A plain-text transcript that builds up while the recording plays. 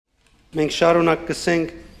Մենք շարունակ կսենք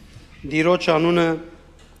Տիրոջ անունը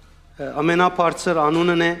ամենաբարձր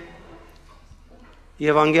անունն է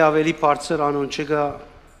եւ անգե ավելի բարձր անուն չկա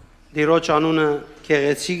Տիրոջ անունը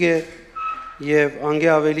քեղեցիկ է եւ անգե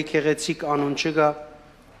ավելի քեղեցիկ անուն չկա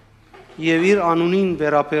եւ իր անունին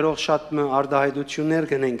վերաբերող շատ մը արդահայտություններ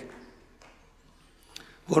գնենք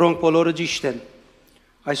որոնք բոլորը ճիշտ են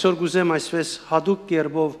այսօր գուզեմ այսպես հadoop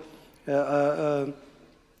կերպով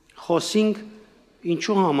խոսենք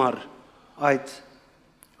ինչու համար այդ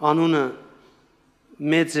անունը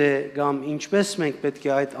մեծ է կամ ինչպես մենք պետք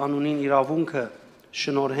է այդ անունին իրավունքը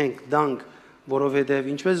շնորհենք դանք որովհետև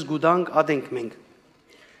ինչպես գուտանք ադենք մենք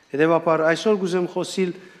հետևաբար այսօր գուզեմ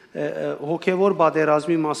խոսիլ հոգևոր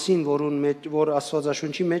պատերազմի մասին որ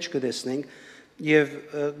Աստվածաշունչի մեջ կտեսնենք եւ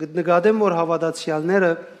նկատեմ որ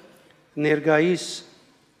հավատացյալները ներկայիս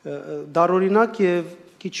դարօրինակ եւ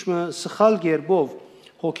քիչ սխալ կերպով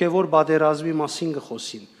հոգևոր պատերազմի մասին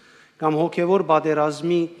կխոսին կամ հոգևոր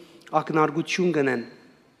պատերազմի ակնարկություն կնեն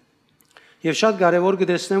եւ շատ կարեւոր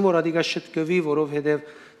կտեսնեմ որ ադիգա շտկվի որովհետեւ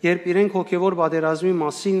երբ իրենք հոգևոր պատերազմի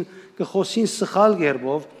մասին կխոսին սխալ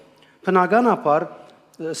կերպով բնականաբար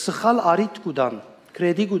սխալ արիտ կուտան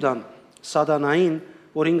կրեդի կուտան սատանային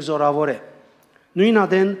որին զորավոր է նույն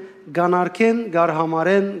ադեն գանարքեն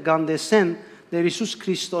գարհամարեն գանդեսեն Տեր Հիսուս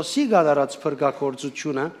Քրիստոսի գադարած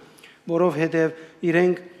փրկագործությունը որովհետեւ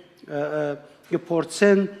իրենք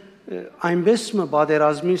կփորձեն այնպես մը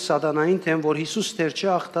պատերազմի սատանային թեմ որ Հիսուս դեռ չի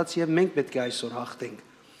հաղթած եւ մենք պետք է այսօր հաղթենք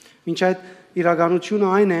մինչ այդ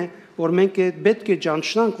իրականությունը այն է որ մենք պետք է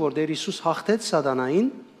ճանչնանք որ Տեր Հիսուս հաղթեց սատանային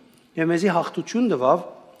եւ մեզի հաղթություն տվավ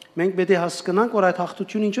մենք պետք է հասկանանք որ այդ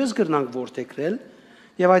հաղթությունը ինչպես կրնանք որդեգրել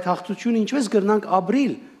եւ այդ հաղթությունը ինչպես կրնանք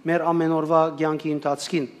ապրիլ մեր ամենօրվա կյանքի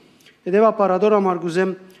ընթացքին հետեւաբար ադոր համար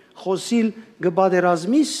գուզեմ խոսիլ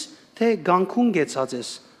գբادرազմիս թե գանքուն գեցած ես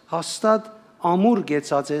հաստատ ամուր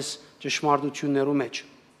գեցած ես ճշմարտություններու մեջ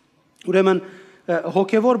ուրեմն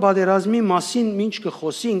հոգևոր պատերազմի մասին ինչ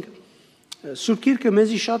կխոսենք Սուրբ Գիրքը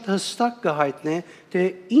մեզի շատ հստակ կհայտնի թե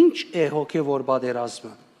ինչ է հոգևոր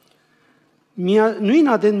պատերազմը նույն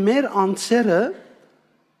ադեն մեր անձերը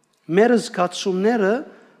մեր զգացումները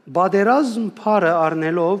պատերազմ փարը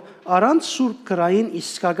առնելով առանց Սուրբ Գրային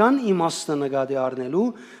իսկական իմաստը նկատի առնելու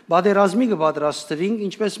պատերազմի կպատրաստվենք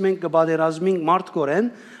ինչպես մենք կպատերազմենք մարդկորեն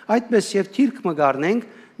այդպես եւ թիրք մգարնենք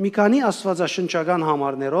մի քանի աստվածաշնչական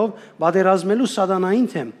համարներով պատերազմելու սատանային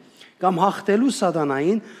թեմ կամ հաղթելու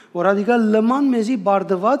սատանային որ ադիգա լման մեզի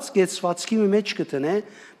բարդված գեցվածքի մեջ կտնե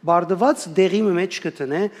բարդված դեղի մեջ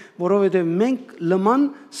կտնե որովհետեւ մենք լման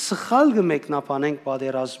սխալ կմեկնաբանենք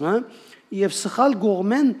պատերազմը եւ սխալ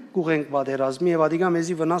գողմեն գուղենք պատերազմի եւ ադիգա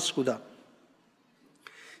մեզի վնաս կուտա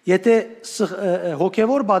եթե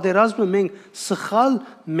հոգևոր պատերազմը մենք սխալ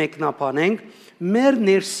մեկնաբանենք մեր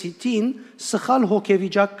ներսիտին սխալ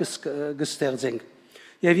հոգեվիճակ կստեղծենք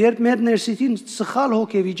եւ երբ մեր ներսիտին սխալ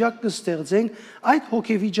հոգեվիճակ կստեղծենք այդ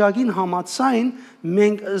հոգեվիճակին համաձայն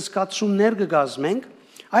մենք զգացումներ կգազմենք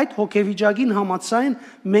այդ հոգեվիճակին համաձայն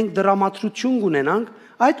մենք դրամատրություն կունենանք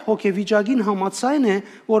այդ հոգեվիճակին համաձայն է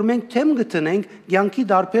որ մենք թեմ գտնենք կյանքի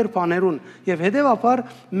դարբեր բաներուն եւ հետեւաբար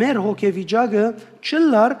մեր հոգեվիճակը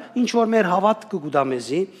չլար ինչ որ մեր հավատքը գուտա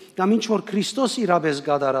մեզի կամ ինչ որ Քրիստոս իրապես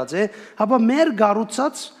գադարած է հապա մեր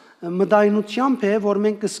գառուցած մտայնությամբ է որ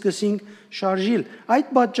մենք կսկսենք շարժիլ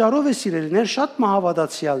այդ պատճառով է սիրելիներ շատ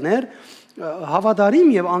մահավատացյալներ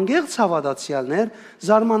հավատարիմ եւ անգեղծ հավատացյալներ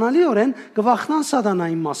զարմանալիորեն գվախնան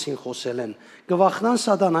սատանային մասին խոսել են գվախնան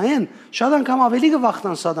սատանային շատ անգամ ավելի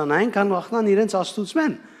գվախնան սատանային քան վախնան իրենց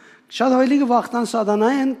աստուծմեն շատ ավելի գվախնան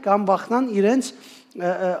սատանային կամ վախնան իրենց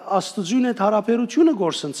աստուծուն հետ հարաբերությունը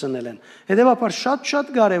գործընծնել են հետեւաբար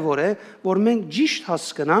շատ կարեւոր է որ մենք ճիշտ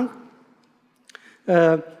հասկանանք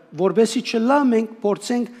որբեսի չլա մենք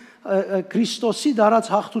փորձենք Քրիստոսի դարած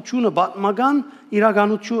հաղթությունը պատմական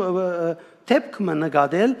իրականություն թեփքը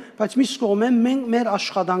նկատել, բայց մյուս կողմեն մենք մեր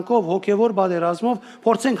աշխատանքով հոգևոր պատերազմով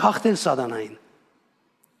փորձենք հաղթել սատանային։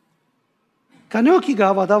 Քանի օքի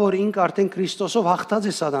գավադա որ ինք արդեն Քրիստոսով հաղթած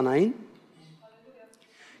է սատանային։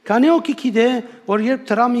 Քանի օքի գիտե որ երբ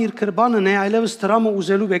դրամը իր կրբանն է, այլևս դրամը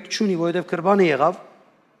ուզելու բեք չունի, որովհետև կրբանը եղավ։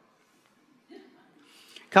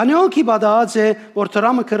 Քանի օքի պատահած է որ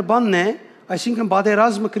դրամը կրբանն է, այսինքն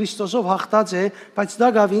պատերազմը Քրիստոսով հաղթած է, բայց դա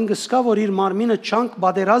գավին գսկա որ իր մարմինը չանք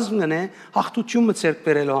պատերազմն է հաղթությունը ցերկ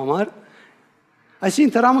բերելու համար։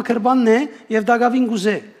 Այսինքն դրամը կրբանն է եւ դա գավին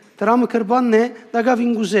գուզե։ Դրամը կրբանն է, դա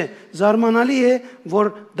գավին գուզե։ Զարմանալի է որ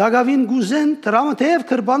դա գավին գուզեն դրամը թեև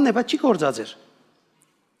կրբանն է, բայց չի կործած էր։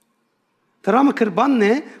 Դրամը կրբանն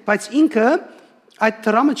է, բայց ինքը այդ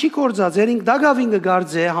դրամը չի կործած էր, ինք դա գավին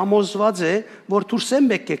գարձե, համոզված է որ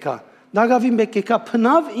դուրսեն բեկեկա Դագավին բեկեկա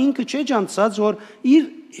փնավ ինքը չէ ջանցած որ իր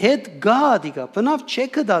հետ գա դիգա, բնավ չէ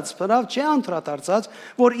կդած, բնավ չէ անդրադարձած,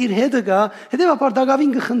 որ իր հետը գա, հետևաբար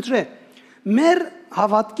դակավին կխնդրե։ Մեր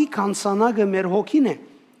հավատքի կանցանակը մեր հոգին է։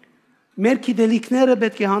 Մեր գիտելիքները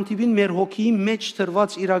պետք է հանդիպին մեր հոգիի մեջ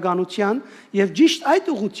դրված իրականության եւ ճիշտ այդ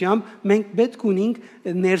ուղղությամբ մենք պետք ունենք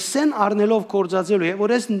ներսեն առնելով կործածելու եւ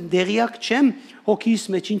որ ես դեղյակ չեմ հոգիս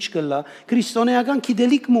մեջ ինչ կլա քրիստոնեական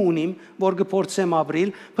գիտելիք ունիմ որ կփորձեմ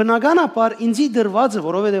ապրիլ բնականաբար ինձի դրվածը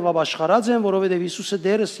որովհետեւ ապաշխարած եմ որովհետեւ Հիսուսը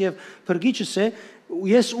դերս եւ փրկիչս է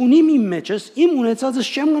ես ունիմ իմ մեջս իմ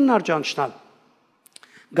ունեցածս չեմ գնար ճանչնալ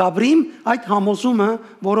Գաբրիմ այդ համոզումը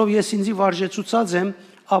որով ես ինձի վարժեցուցած եմ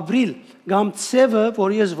ապրիլ կամ ցևը,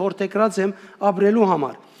 որ ես որտեգրած եմ ապրելու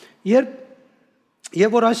համար։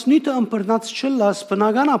 Եվ որ այս նույնը ըմբռնած չլաս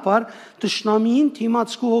բնականաբար տշնամիին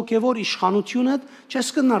թիմած քո հոգևոր իշխանությունը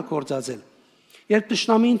չես կնար կործածել։ Երբ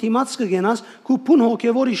տշնամիին թիմած կգենաս քո փուն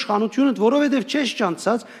հոգևոր իշխանությունը, որովհետև չես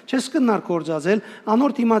ճանցած, չես կնար կործածել,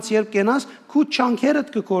 անոր թիմած երբ կենաս քո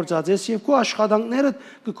չանքերդ կկործածես եւ քո աշխատանքներդ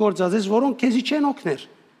կկործածես, որոնք քեզի չեն օգներ։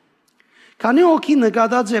 Քանի հոգի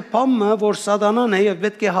նկատած է բամը, որ սատանան է եւ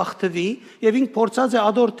պետք է հաղթվի, եւ ինք փորձած է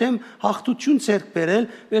ադորթեմ հաղթություն ցերկ բերել,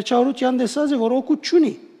 վերջավորության տեսած է, որ օգուտ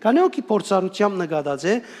չունի։ Քանի հոգի փորձառությամբ նկատած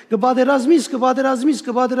է, կբادرազմիս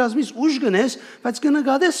ուժ գնես, բայց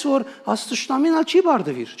կնկատես, որ աստշտամին ալ չի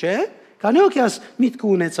բարդվիր, չէ՞։ Քանի հոգի աս միտք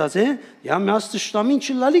ունեցած է, յամ աստշտամին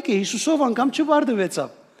չլալիք է Հիսուսով անգամ չբարդվեցավ։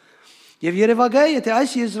 Եվ Երևակայ, եթե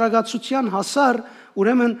այս եզրակացության հասար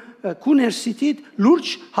ուրեմն քու ներսիտիդ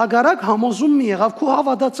լուրջ հագարակ համոզում մի եղավ քու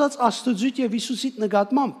հավատացած Աստծուց եւ Հիսուսիդ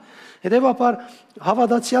նկատմամբ հետեւաբար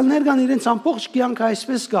հավատացյալներ կան իրենց ամբողջ կյանքը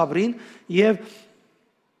այսպես գաբրին եւ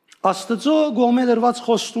Աստծո գոմե դրված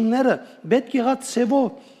խոստումները պետք եղած ցևով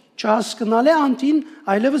չհասկանալի անտին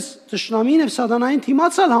այլևս ճշնամին եւ սատանային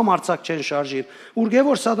թիմացալ համարցակ չեն շարժիր ուրգե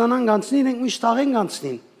որ սատանան գանցնին ենք միշտ աղեն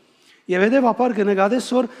գանցնին եւ հետեւաբար կնկատես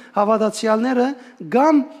որ հավատացյալները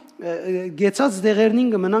գամ գեցած դեղերնին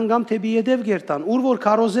կմնան կամ թեպի յետև գերտան ուր որ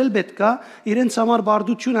կարոզել պետք է իրենց համար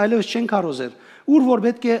բարդություն այլևս չեն կարոզել ուր որ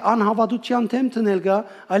պետք է անհավատության թեմ տնել գա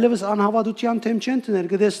այլևս անհավատության թեմ չեն տնել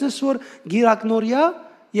կտեսնես որ գիրակնորյա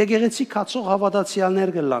եկեղեցի կացող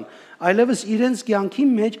հավատացյալներ կլան այլևս իրենց կյանքի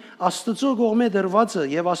մեջ Աստծո կողմէ դրվածը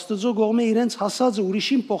եւ Աստծո կողմէ իրենց հասածը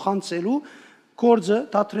ուրիշին փոխանցելու գործը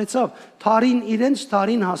դադրեցավ թարին իրենց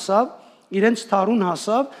թարին հասավ իրենց թարուն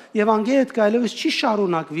հասավ եւ անգե հետ կայլևս չի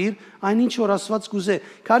շարունակվիր այնինչ որ Աստված կուզե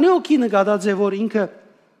քանի հոգի նկատած է որ ինքը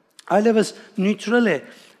այլևս նյութրալ է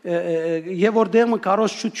եւ որ դերմը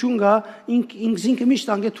կարոշչություն կա ինքը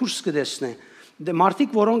միշտ անգե դուրս կդեսնե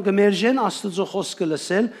մարդիկ որոնք գմերժեն Աստծո խոսքը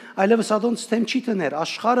լսել այլևս ադոնց թեմ չի տներ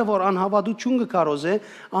աշխարհը որ անհավատություն կկարոզե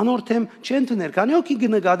անոր թեմ չեն տներ քանի հոգի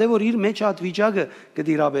կնկատե որ իր մեջ այդ վիճակը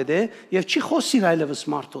կդիրաբեդե եւ չի խոսիր այլևս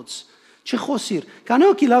մարդոց Չխոսիր, քանի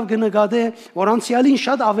օքի լավ կնկատե, որ անցյալին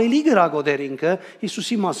շատ ավելի գրագոդեր ինքը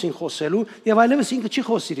Հիսուսի մասին խոսելու եւ այլևս ինքը չի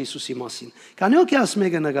խոսիր Հիսուսի մասին։ Քանի օքի աս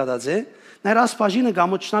մեկը նկատած է, նայր ասպաժինը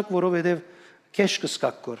գամոչնակ որովհետեւ քեշ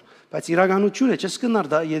կսկակ կոր, բայց իրականությունը չես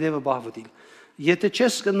կնար դա յետևը բահվդիլ։ Եթե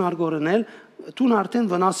չես կնար գորնել, դու արդեն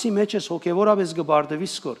վնասի մեջ ես հոգեվորապես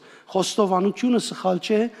կբարդվիս կոր։ Խոստովանությունը սխալ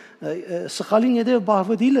չէ, սխալին յետև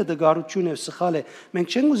բահվդիլը դգարություն է սխալ է։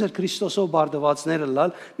 Մենք չենք ուզել Քրիստոսով բարդվածները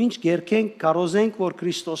լալ, ինչ գերքենք, կարոզենք, որ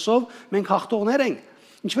Քրիստոսով մենք հաղթողներ ենք։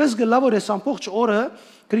 Ինչպես գլա որ ես ամբողջ օրը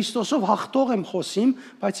Քրիստոսով հաղթող եմ խոսիմ,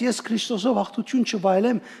 բայց ես Քրիստոսով հաղթություն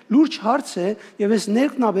չվայելեմ, լուրջ հարց է եւ ես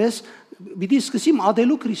ներքնաբես պիտի սկսեմ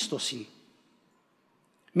ադելու Քրիստոսին։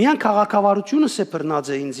 Միան քաղաքավարությունը սեփռնած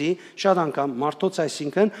է ինձի շատ անգամ մարդոց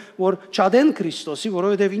այսինքն որ չադեն Քրիստոսի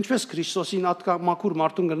որովհետև ինչպես Քրիստոսին ատկամակուր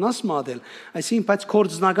մարդուն գնաս մադել այսինքն բայց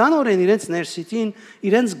կորձնականորեն իրենց ներսիտին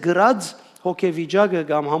իրենց գրած հոգեվիճակը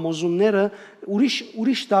կամ համոզումները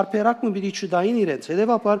ուրիշ տարբերակը պիտի չդային իրենց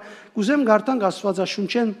հետևաբար կուզեմ գարտանք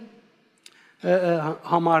Աստվածաշունչեն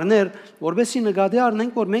համարներ որովհետեւ նկատի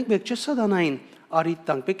առնենք որ մենք պետք չէ սատանային արիտ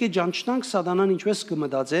տանք, պետք է ճանչնանք սատանան ինչպես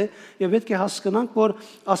կմտածե եւ պետք է հասկանանք, որ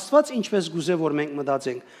Աստված ինչպես գուզե որ մենք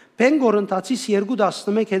մտածենք։ Բեն Կորինթացիս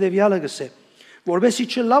 2:11 հետեւյալը գսե,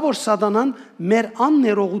 որովհետեւ չլա որ սատանան մեր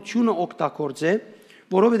աններողությունը օգտագործե,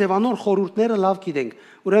 որովհետեւ անոր խորհուրդները լավ գիտենք։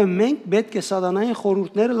 Ուրեմն մենք պետք է սատանային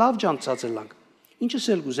խորհուրդները լավ ջանցածելանք։ Ինչս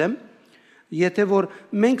էլ գուզեմ, եթե որ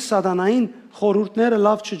մենք սատանային խորհուրդները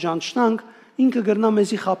լավ չջանչնանք, ինքը կգրնա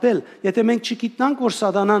մեզի խապել։ Եթե մենք չգիտնանք որ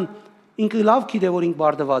սատանան ինքը լավ գիտե որ ինք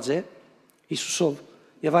բարդված է Հիսուսով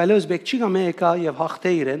եւ այլևս բեք չի գա մեկա եւ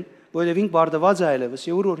հաղթե իրեն որովհետեւ ինք բարդված է այլևս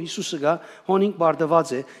եւ որ Հիսուսը գա հոն ինք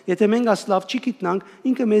բարդված է եթե մենք աս լավ չի գիտնանք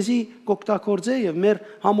ինքը մեզի կօգտագործե եւ մեր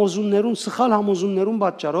համոզումներուն սխալ համոզումներուն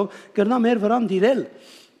պատճառով կրնա մեր վրան դիրել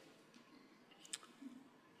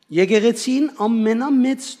եկեղեցին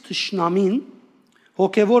ամենամեծ թշնամին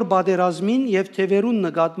հոգևոր բادرազմին եւ թևերուն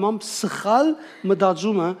նկատմամբ սխալ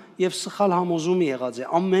մտածումը եւ սխալ համոզումը եղած է։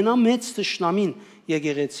 Ամենամեծ թշնամին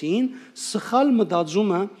եկեղեցին սխալ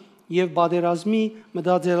մտածումը եւ բادرազմի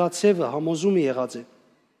մտածելացևը համոզումը եղած է։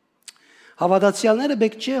 Հավատացյալները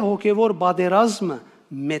պետք չէ հոգևոր բادرազմը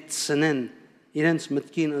մեծնեն, իրենց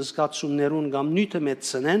մտքին զգացումներուն կամ նյութը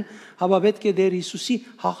մեծնեն, հապա պետք է Տեր Հիսուսի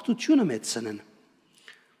հաղթությունը մեծնեն։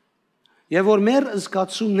 Եվ որ մեր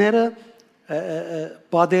զգացումները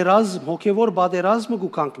բادرազմ, հոգևոր բادرազմը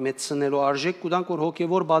գուքանք մեծնելու արժեք կուտանք, որ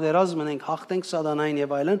հոգևոր բادرազմն ենք, հաղթենք սատանային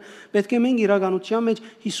եւ այլն, պետք է մենք իրականության մեջ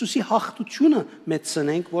Հիսուսի հաղթությունը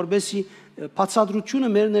մեծնենք, որբեսի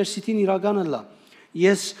բացատրությունը մեր ներսիտին իրականը լա։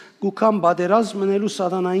 Ես գուքամ բادرազմ մնելու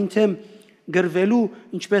սատանային թեմ գրվելու,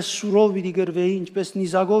 ինչպես սուրով պիտի գրվեի, ինչպես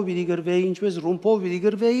նիզակով պիտի գրվեի, ինչպես ռումբով պիտի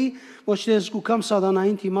գրվեի, ոչ թե զգուքամ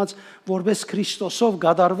սատանային թիմած որպես Քրիստոսով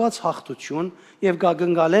գադարված հաղթություն եւ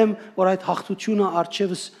գագնգալեմ, որ այդ հաղթությունը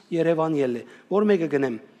առջևս Երևան ելե։ Որ մեկը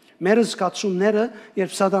գնեմ։ Մեր զգացումները,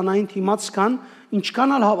 երբ սատանային թիմած կան,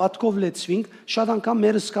 ինչքան ալ հավատքով լեցվինք, շատ անգամ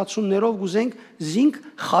մեր զգացումներով գուզենք զինք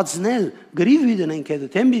խածնել, գրիվ դնենք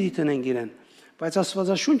հետը, թեմ պիտի տնենք իրեն։ Բայց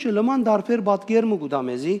Աստվածաշունչը լման դարբեր պատկերում կուտա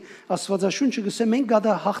մեզի, Աստվածաշունչը գսե մենք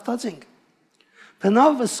գադա հաղթած ենք։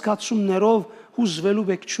 Բնավ զգացումներով հուզվելու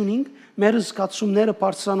բեք չունենք, մեր զգացումները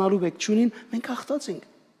բարձրանալու բեք չունին, մենք հաղթած ենք։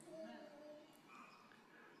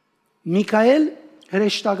 Միքայել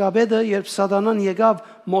հրեշտակաբեդը, երբ սատանան եկավ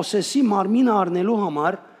Մոսեսի մարմինը առնելու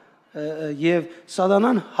համար եւ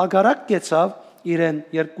սատանան հագարակ գեցավ իրեն,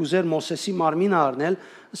 երբ կուզեր Մոսեսի մարմինը առնել,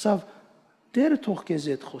 ասավ Դերը թող քեզ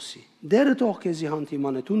հետ խոսի։ Դերը թող քեզի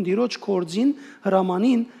հանդիմանե։ Դու դիրոջ կորձին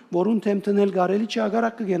հրամանին, որուն թեմ տնել կարելի չի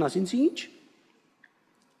ագարակ կգենաս։ Ինձ ինչ։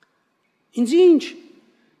 Ինձ ինչ։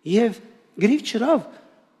 Եվ գրիվ չրավ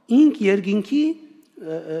ինք երկինքի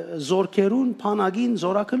զորքերուն փանագին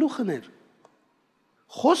զորակլուխն էր։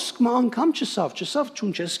 Խոսք մա անգամ չսավ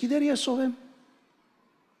չուն չես գիտեր ես ով եմ։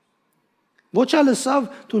 Ոչ ալսավ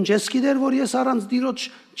դու չես գիտեր որ ես առանց դիրոջ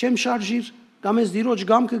չեմ շարժիր։ Կամ ես դիրոջ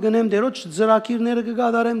գամքը գնեմ, դերոջ ծրակիրները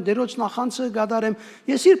կգադարեմ, դերոջ նախանցը կգադարեմ,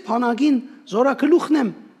 ես իր փանագին զորակլուխն եմ։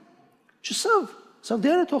 Չսավ, սավ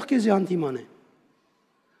դերը թող քեզի հանդիմանե։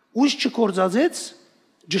 Ուժ չկործածեց,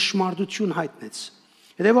 ճշմարտություն հայտնեց։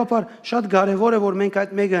 Հետևաբար շատ կարևոր է որ մենք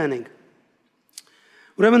այդ մեկը անենք։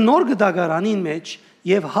 Ուրեմն նոր գդագարանին մեջ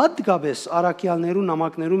եւ հատկապես արաքյալներու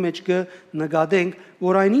նամակներու մեջ կնկատենք,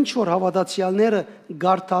 որ այնինչ որ հավատացյալները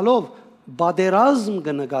գարտալով բادرազմ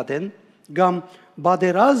կնկատեն, կամ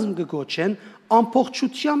բادرազմ կգոչեն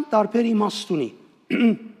ամբողջությամբ տարբեր իմաստ ունի։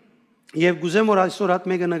 Եվ գուզեմ որ այսօր հատ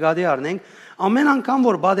մեկը նկատի առնենք, ամեն անգամ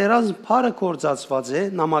որ բادرազմ փառը կործածված է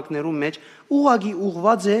նամակներում մեջ, ուղղակի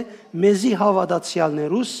ուղղված է մեզի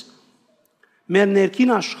հավատացյալներուս, մեր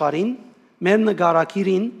ներքին աշխարհին, մեր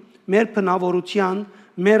նկարակիրին, մեր բնավորության,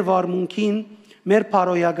 մեր վարմունքին, մեր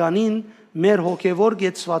փարոյականին, մեր հոգևոր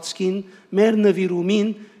գեցվածքին, մեր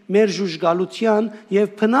նվիրումին, մեր ժուժգալության եւ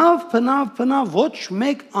փնավ ոչ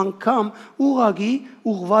մեկ անգամ ուղղակի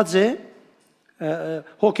ուղղված է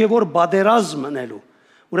հոգևոր բادرազմ անելու։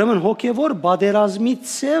 Ուրեմն հոգևոր բادرազմի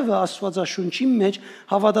ցևը Աստվածաշունչի մեջ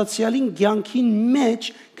հավատացյալին կյանքին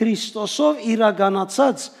մեջ Քրիստոսով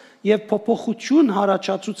իրականացած եւ փոփոխություն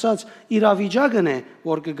հարաճացուցած իրավիճակն է,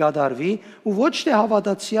 որ կգադարվի, ու ոչ թե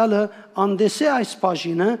հավատացյալը անդես է այս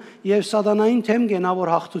բաժինը եւ սատանային թեմ գնա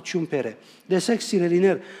որ հաղթություն բերե։ Դեսեք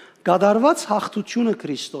սիրելիներ, գադարված հաղթությունը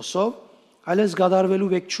Քրիստոսով այլես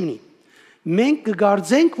գադարվելու վեք չունի։ Մենք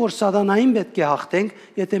կգարձենք, որ սատանային պետք է հաղթենք,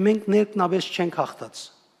 եթե մենք ներքնաբես չենք հաղթած։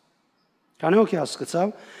 Կանոք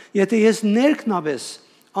հասկացավ, եթե ես ներքնաբես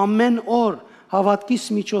ամեն օր հավատքիս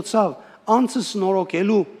միջոցով անցս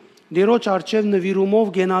նորոգելու Դիրոջ արչև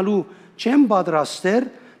նվիրումով գենալու չեմ պատրաստեր,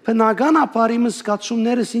 բնական ապարի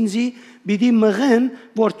զգացումներս ինձի պիտի մղեն,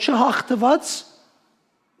 որ չհաղթված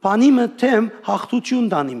բանիմը թեմ հաղթություն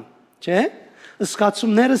դանիմ, չէ՞։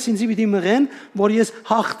 Զգացումներս ինձի պիտի մղեն, որ ես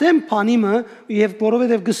հաղթեմ բանիմը եւ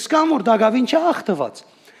որովհետեւ գսկամ որ դակավին չհաղթված։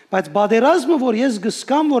 Բայց բادرազմը որ ես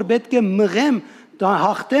գսկամ որ պետք է մղեմ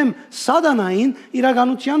հաղթեմ սատանային,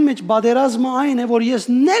 իրականության մեջ բادرազմը այն է, որ ես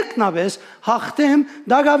ներքնաբես հաղթեմ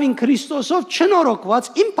դակավին Քրիստոսով չնորոգված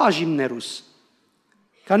իմ բաժիններուս։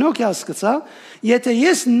 Կանոք հասկացա, եթե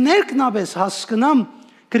ես ներքնաբես հասկանամ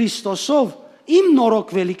Քրիստոսով իմ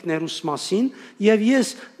նորոգվելիքներուս մասին եւ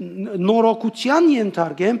ես նորոգության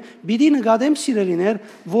ենթարկեմ, պիտի նկատեմ սիրելիներ,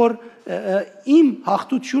 որ իմ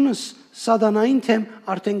հաղթությունս սատանային թեմ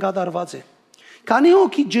արդեն կատարված է։ Քանի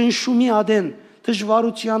հոգի ջնշումի ադեն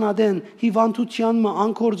դժվարության ադեն, հիվանդության մը,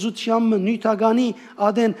 անկործության մը, նյութականի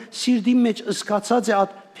ադեն սիրտի մեջ զգացած է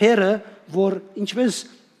այդ փերը, որ ինչպես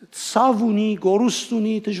ցավ ունի, գորուստ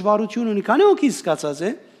ունի, դժվարություն ունի, քանի հոգի զգացած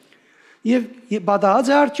է, եւ բադահած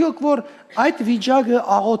է արդյոք, որ այդ վիճակը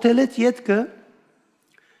աղոթել է յետքը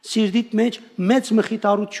սիրտիդ մեջ մեծ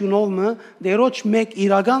մխիթարությունով մը, դերոջ մեկ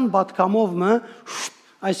իրական պատկամով մը,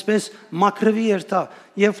 այսպես մակրվի երթա,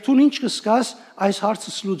 եւ դու ինչ կսկաս, այս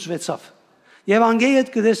հարցը լուծվեցավ։ Եվ անգե հետ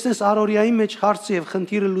կդեսնես Արորիայի մեջ հարցը եւ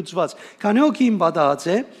խնդիրը լուծված։ Քանի հոգի իմ բադահած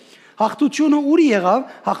է, հաղթությունը ուր եղավ,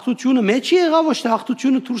 հաղթությունը մեջի եղավ, ոչ թե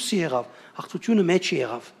հաղթությունը դուրսի եղավ, հաղթությունը մեջի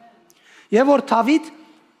եղավ։ Եվ որ Դավիթ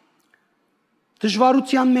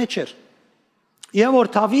դժվարության մեջ էր, եւ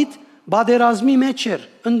որ Դավիթ բادرազմի մեջ էր,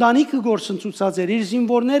 ընտանիքը գործընծուցած էր, իր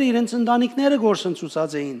զինվորները իրենց ընտանիքները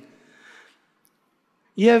գործընծուցած էին։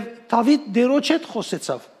 Եվ Դավիթ դերոջ հետ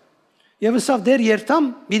խոսեցավ։ Եվ ասավ դեր երթամ,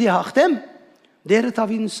 պիտի հաղթեմ, դերը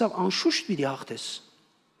Դավիթն ասավ անշուշտ պիտի հաղթես։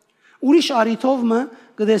 Ուրիշ արիթով մը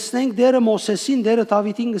կտեսնենք դերը Մոսեսին, դերը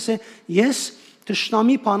Դավիթին գսե ես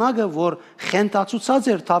Տշնամի բանակը, որ խենթացուցած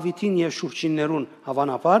էր Դավիթին եւ շուրջիններուն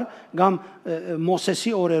հավանաբար, կամ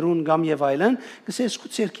Մոսեսի օրերուն, կամ եւ այլն, գսե ես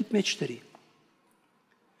քու ցերքիդ մեջ դրի։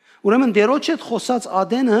 Ուրեմն դերոջ հետ խոսած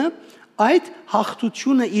ադենը այդ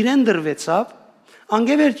հաղթությունը իրեն դրվեցավ,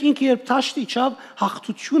 անգևերջ ինքը երբ թաշտ իջավ,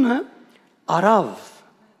 հաղթությունը արավ։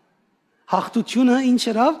 Հաղթությունը ինչ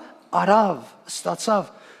երավ, արավ,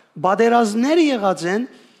 ստացավ։ Բادرազմները եղած են,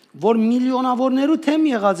 որ միլիոնավորներու թեմ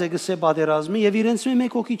եղած է գսե բادرազմը եւ իրենց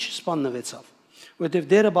մեկ հոգի չսպաննվեցավ, որովհետեւ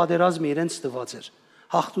դերը բادرազմը իրենց տված էր,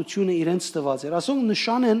 հաղթությունը իրենց տված էր։ Ասոնք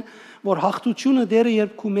նշան են, որ հաղթությունը դերը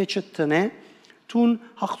երբ քու մեջը տնե, դուն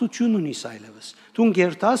հաղթություն ունիս այլևս։ Դուն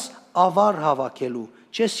գերտաս ավար հավաքելու,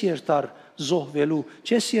 չես երթար զոհվելու,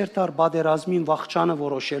 չես երթար բادرազմին վախճանը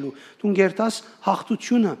որոշելու, դուն գերտաս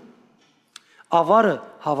հաղթությունը ավարը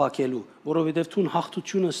հավաքելու, որովհետև դու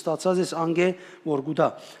հաղթությունը ստացած ես անգե որ գուտա։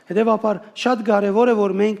 Հետևաբար շատ կարևոր է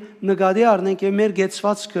որ մենք նկատի առնենք եւ մեր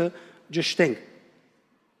գեցվածքը ճշտենք։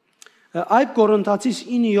 Այդ Կորինթացիս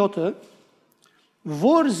 9:7-ը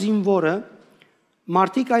որ զինվորը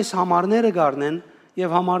մարդիկ այս համարները գարնեն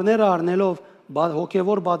եւ համարները առնելով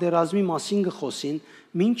հոգեվոր բادرազմի մասին կխոսին,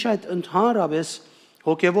 մինչ այդ ընդհանրապես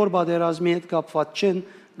հոգեվոր բادرազմի հետ կապված չեն,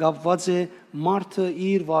 կապված է մարդը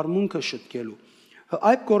իր վարմունքը շտկելու։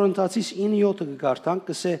 Այդ Կորինթացիս 9:7-ը կգարտանք,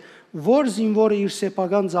 կսե որ զինվորը իր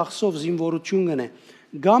սեփական ծախսով զինվորություն գնե,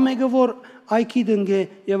 գա մեկը որ այքի դնգե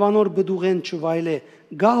եւ անոր բդուղեն չվայլե,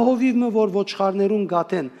 գա հովիվը որ ոչխարներուն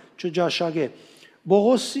գաթեն չջաշագե։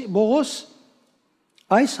 Բողոս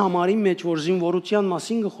այս համարի մեջ որ զինվորության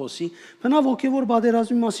մասին կխոսի, բնավ հոգեվոր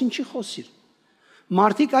բادرազմի մասին չի խոսիր։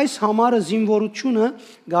 Մարդիկ այս համարը զինվորությունը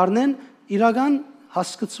գարնեն իրական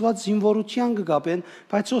հասկացված զինվորության կգապեն,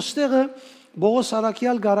 բայց ոստեղը Բողոս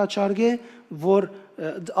Արաքյալ գարաչարգե, որ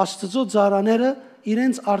Աստծո ծառաները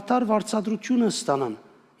իրենց արդար վարձատրությունը ստանան,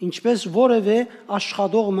 ինչպես որևէ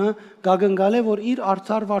աշխատողը գագնգալ է, որ իր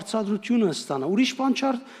արդար վարձատրությունը ստանա, ուրիշ բան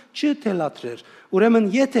չի թելադրեր։ Ուրեմն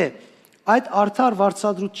եթե այդ արդար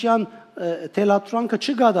վարձատրության թելատրանքը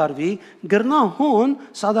չգադարվի, գրնա հոն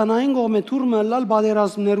սատանային կողմէ թուրմը լալ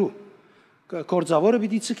բادرազմներու։ Կորձավորը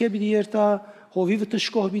պիտի ցկե պիտի երթա, հովիվը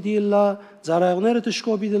տշկող պիտի լա, ծառայողները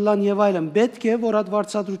տշկող պիտի լան եւ այլն։ Պետք է որ այդ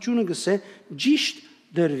վարձատրությունը գսե ճիշտ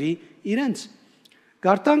դրվի իրենց։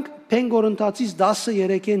 Գարտանք Փեն Կորինթացիս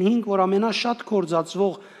 10:3-5, որ ամենաշատ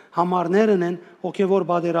կորձածվող համարներն են հոգեվոր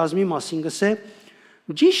բادرազմի մասին գսե,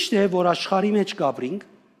 ճիշտ է որ աշխարհի մեջ գաբրինք,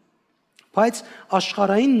 բայց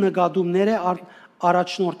աշխարհային նկատումները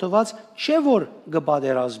առաջնորդված չէ որ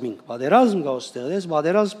գբادرազմինք, բادرազմ գա ոստեղես,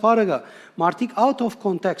 բادرազմ բարը գա, մարդիկ out of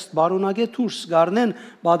context, բարունագե դուրս գարնեն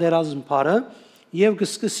բادرազմ բարը եւ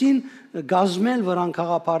կսկսին գազմել վրան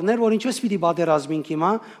խաղապարներ, որ ինչպես պիտի բادرազմինք հիմա,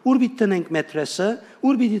 ուր պիտի տնենք մետրեսը,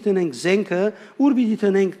 ուր պիտի տնենք զենքը, ուր պիտի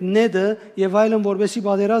տնենք նեդը եւ այլն, որովհետեւ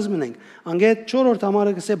բادرազմ ունենք։ Անգե 4-րդ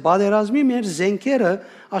համարը կսե բادرազմի մեր զենքերը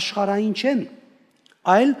աշխարհային չեն,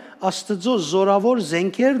 այլ Աստծո զորավոր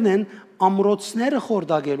զենքերն են ամրոցները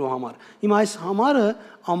խորդագելու համար։ Հիմա այս համարը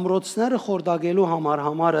ամրոցները խորդագելու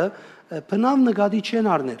համարը բնավ նկատի չեն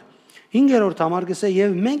առներ։ 5-րդ համար գսե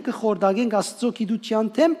եւ մենք կխորդագենք Աստծո գիտության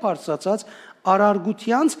թեմ բարձրացած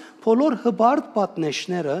արարգությանց բոլոր հբարտ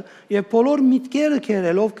պատնեշները եւ բոլոր միտքերը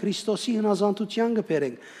քերելով Քրիստոսի հնազանդության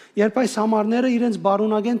կբերենք։ Երբ այս համարները իրենց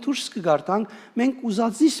բարունագեն դուրս կգարտանք, մենք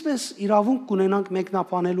ուզածիսպես իրավունք կունենանք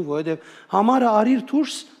մեկնաբանելու, որովհետեւ համարը արիր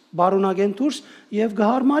դուրս բարունագեն դուրս եւ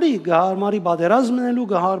գահարմարի բادرազմնելու,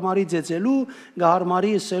 գահարմարի ծեծելու,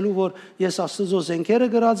 գահարմարի ասելու, որ ես Աստծո զենքերը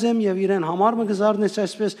գրած եմ եւ իրեն համար մը գզարնես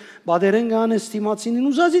այսպես բادرեն գանես թիմացինին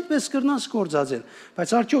ուզածիդ պես կրնաս կործածել,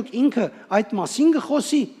 բայց արդյոք ինքը այդ մասին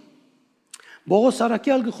կխոսի։ Բողոս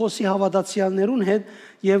Արաքյալ գխոսի հավատացյալներուն հետ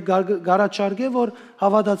եւ գարաչարգե որ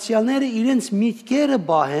հավատացյալները իրենց միտքերը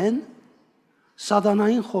բահեն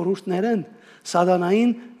սատանային խորհուրդներեն,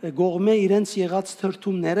 սատանային գողմե իրենց եղած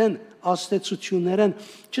թրթումներեն, աստեցություններեն,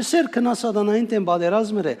 չսեր քնա սատանային դեմ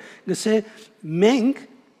բادرազմը գսե մենք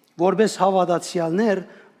որպես հավատացյալներ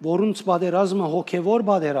որոնց բادرազմը հոգևոր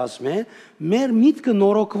բادرազմ է, մեր միտքը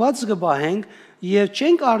նորոգված կբահենք եւ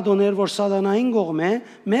չենք արդոներ որ սատանային գողմե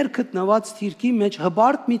մեր գտնված թիրքի մեջ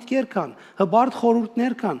հբարտ միտքեր կան, հբարտ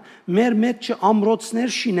խորհուրդներ կան, մեր մեջ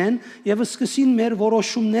ամրոցներ շինեն եւ սկսին մեր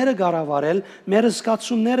որոշումները կառավարել, մեր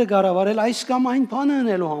զգացումները կառավարել այս կամ այն բանը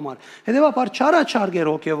անելու համար։ Հետեւաբար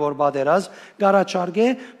չարաչարգեր հոգևոր բادرազմ, գարաչարգե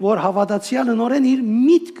որ հավատացյալը նորեն իր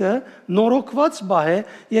միտքը նորոգված բահե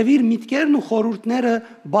եւ իր միտքերն ու խորհուրդները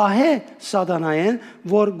բահե սատանային,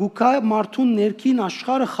 որ գուկա մարդուն ներքին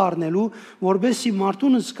աշխարհը խառնելու որբեսի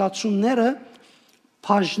մարդուն զգացումները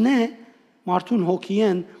բաժնե մարդուն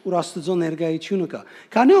հոգիեն ու Աստծո ներկայությունը կա։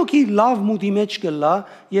 Քանի հոգի լավ մուդի մեջ կլա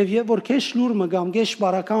եւ որ քեշ լուր մգամ գեշ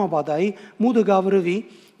բարակամը բադայի մուդը գավրվի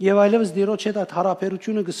եւ այլևս դիրոջ հետ այդ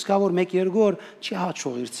հարաբերությունը կսկա որ 1-2 օր չի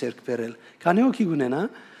հաճող իր ցերկ բերել։ Քանի հոգի գունենա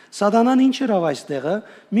Սատանան ինչ էր այստեղը,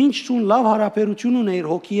 մինչ ցուն լավ հարաբերություն ուներ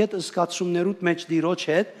հոգի հետ զգացումներուտ մեջ դիրոջ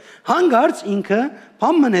հետ, հանգարց ինքը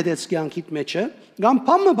փամը նետեց կյանքիդ մեջը, կամ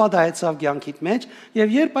փամը բադայեցավ կյանքիդ մեջ,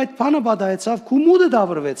 եւ երբ այդ փանը բադայեցավ, քումուդը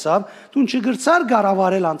դավրվեցավ, դու չգրծար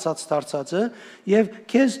գարավարել անցած դարձածը եւ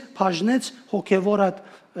քեզ բաժնեց հոգեվոր այդ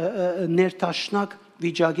ներտաշնակ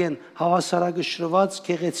վիճակեն, հավասարակշռված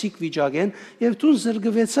քեղեցիկ վիճակեն եւ դու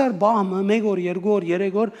զրկվեցար բահմը 1 օր, 2 օր,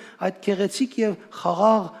 3 օր այդ քեղեցիկ եւ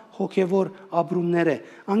խաղաղ հոգեվոր ապրումները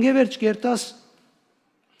անգևերջ կերտաս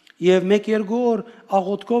եւ 1-2 օր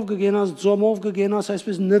աղոթքով կգենաս, ձոմով կգենաս,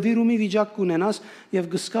 այսպես նվիրումի վիճակ կունենաս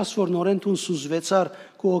եւ գսկաս որ նորեն դու սուզվեցար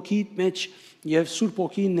քո հոգիդ մեջ եւ Սուրբ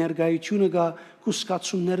Հոգի ներկայությունը գա քո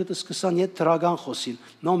սկացումները սկսան իդ դրական խոսիլ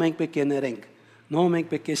նո մենք պետք է ներենք նո մենք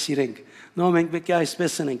պետք է սիրենք նո մենք պետք է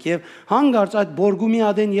այսպես անենք եւ հանգարց այդ բորգումի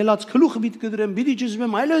ադեն ելած քլուխը պիտի կդրեմ պիտի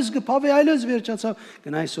ճզվեմ այլոց գփավե այլոց վերջացավ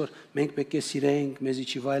գնա այսօր մենք պետք է սիրենք մեզի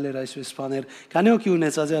չի վայելեր այսպես բաներ քանի հոգի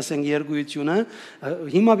ունեցած ասենք երգույթությունը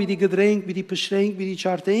հիմա պիտի գդրենք պիտի փշրենք պիտի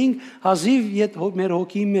չարտեինք հազիվ իդ մեր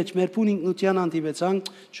հոգի մեջ մեր փուն ինքնության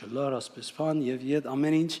անտիվեցանք չլար ասպես բան եւ իդ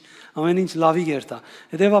ամեն ինչ լավի գերտա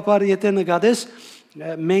հետեւաբար եթե նկատես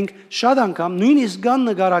մենք շատ անգամ նույնիսկ կան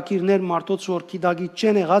նկարակիրներ մարդոց որ գիտագիտ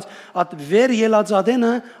չեն եղած այդ վեր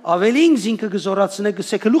ելածադենը ավելի ինքը գզորացնե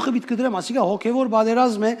գսե գլուխը պիտի կդրեմ ասիկա հոգևոր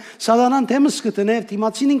բادرազմ է սատանան թեմս կտնե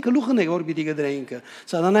թիմացին գլուխն է որ պիտի կդրե ինքը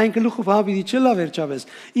սատանային գլուխը բա պիտի չլա վերջապես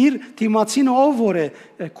իր թիմացին ով որ է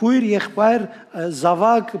քույր եղբայր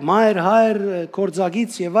զավակ մայր հայր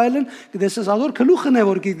կորձագից եւ այլն գտեսես ադոր գլուխն է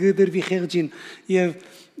որ կդրվի խեղճին եւ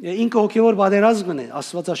ինքը հոգևոր բادرազմն է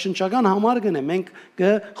աստվածաշնչական համար գնե մենք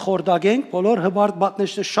կխորդագենք բոլոր հբարտ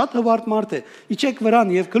բատնեշը շատ հբարտ մարդ է իջեք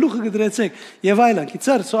վրան եւ գլուխը գդրեցեք եւ այլն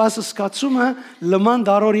քիծեր ասը սկացումը լման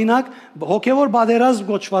դարօրինակ հոգևոր բادرազմ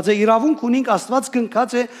գոչված է իրավունք ունենք աստված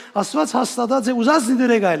կնքած է աստված հաստատած է ուզած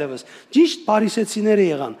դրեք այլևս ճիշտ փարիսեցիները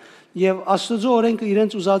եղան եւ Աստծո օրենքը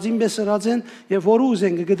իրենց ուզածին բեսրած են եւ որ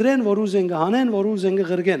ուզեն կգդրեն որ ուզեն կհանեն որ ուզեն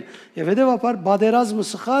կղրգեն եւ հետեւաբար բادرազմը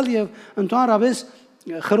սխալ եւ ընդհանրապես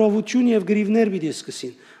խռովություն եւ գրիվներ պիտի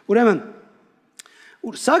սկսին ուրեմն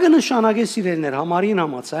սա կնշանակե սիրելիներ համարին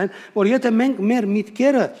համաձայն որ եթե մենք մեր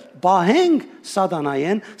միտքերը բահենք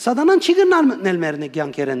սատանային սատանան չի գնալ մտնել մեր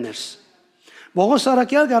կյանքերեն ներս Բողոս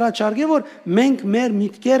Արաքյալ գարաչարգե որ մենք մեր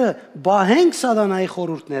միտքերը բահենք սատանայի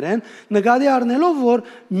խորհուրդներեն նկատի առնելով որ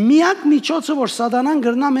միակ միջոցը որ սատանան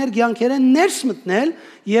գրնա մեր կյանքերեն ներս մտնել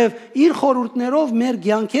եւ իր խորհուրդներով մեր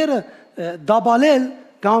կյանքերը դաբալել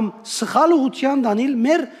կամ սխալ ուղղության դանել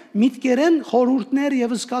մեր միտքերեն խորհուրդներ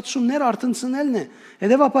եւ զգացումներ արտնցնելն է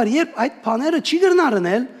հետեւաբար երբ այդ բաները չի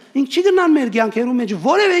գրնարնել ինք չի գրնան մեր կյանքերում մեջ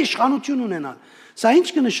որևէ իշխանություն ունենալ սա ինչ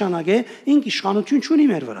կնշանակե ինք իշխանություն չունի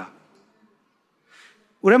մեր վրա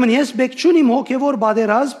ուրեմն ես բեք չունիմ հոգևոր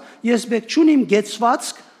բادرազմ ես բեք չունիմ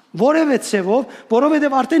գեցվածք որևէ ցևով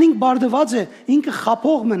որովհետեւ արդեն ինք բարդված է ինքը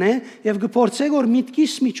խափող մնե եւ գործեք որ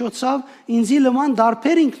միտքիս միջոցով ինձի լման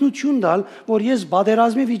դարբեր ինքնություն տալ որ ես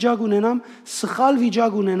բادرազմի վիճակ ունենամ սխալ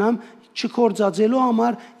վիճակ ունենամ չկործածելու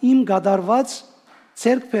համար իմ գադարված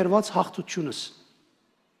ցերկ բերված հաղթությունս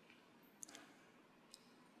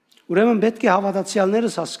ուրեմն պետք է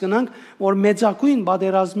հավատացյալներս հասկանանք որ մեծակույն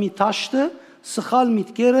բادرազմի տաշտը սխալ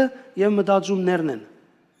միտքերը եւ մտածումներն են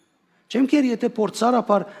Չեմ կեր եթե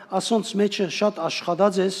փորձարապար ասոնց մեջը շատ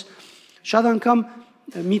աշխատած ես, շատ անգամ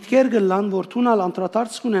միտքեր գլան, որ թունալ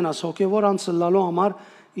անդրադարձ կունենաս հոգևոր անցլալու համար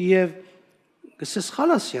եւ գսես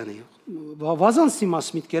խալասյանի, վազանցի մաս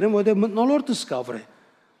միտքերեն, որտեղ մտնոլորտս կավրե։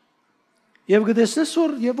 Եվ գտեսնես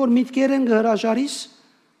որ երբ որ միտքեր են գհրաժարիս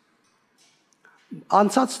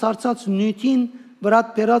անցած դարձած նյութին վրա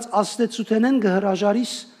բերած աստեցութեն են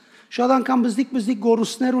գհրաժարիս շատ անգամ բզդիկ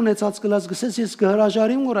գորուստներ ունեցած գլած գսես ես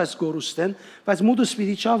գհրաժարիմ որ այս գորուստեն բայց մուտս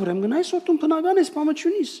պիտի չավրեմ գնայս որ դու բնական ես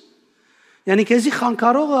բամաչունիս yani քեզի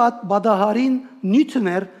խանգարողը բադահարին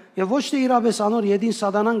նյութներ եւ ոչ թե իրապես անոր յետին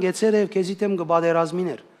սատանան գեցեր եւ քեզի դեմ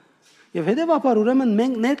կբادرազմիներ եւ հետեւաբար ուրեմն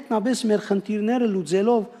մենք ներքնաբես մեր խնդիրները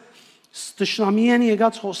լուծելով Տշնամիեն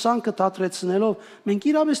եկած հոսանքը դադրեցնելով մենք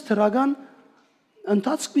իրապես թրական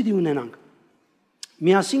ընթացք պիտի ունենանք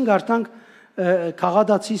միասին գարտանք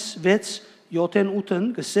Քաղադացիս 6:7-8-ն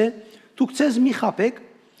գսե դուք ցեզ մի խապեք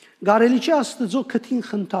գարելի չէ աստծո քթին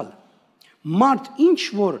խնդալ մարդ ինչ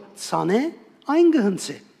որ ցանե այն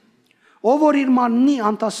գհնցե ով որ իր մարմնի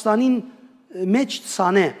անտաստանին մեջ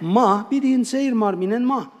ցանե մա պիտի ինցե իր մարմինեն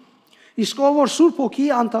մա իսկ ով որ Սուրբ Օքի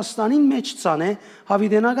անտաստանին մեջ ցանե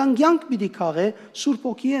հավիտենական կյանք պիտի քաղե Սուրբ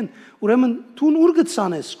Օքիեն ուրեմն դու ուր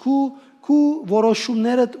գցանես քու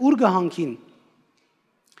որոշումներդ ուր գահանքին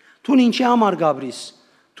Դու ինչի համար գաբրիս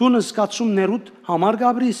Դու սկացումներուդ համար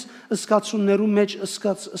գաբրիս սկացումներու մեջ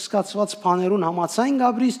սկացված բաներուն համացային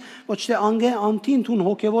գաբրիս ոչ թե անգե անտին դու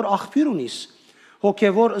հոգևոր աղբյուր ունիս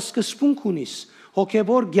հոգևոր սկզբունք ունիս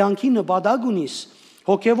հոգևոր կյանքի նպատակ ունիս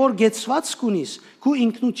հոգևոր գեցվածք ունիս քու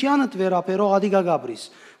ինքնությանդ վերապերող ադիգա գաբրիս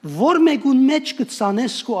որ մեկուն մեջ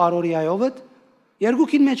կցանես քու արորիայովդ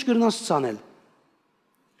երկուքին մեջ կրնաս ցանել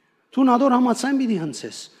Դու նադոր համացայն պիտի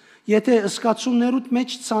հնցես Եթե սկացումներուդ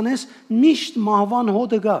մեջ ցանես միշտ մահվան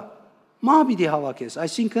հոդը գա մահ պիտի հավաքես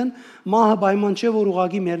այսինքն մահը պայման չէ որ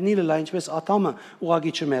ուղագի մեռնիլը լա ինչպես աթամը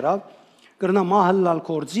ուղագի չմեռավ կրնա մահը լալ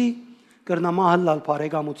կորձի կրնա մահը լալ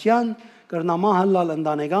բարեկամության կրնա մահը լալ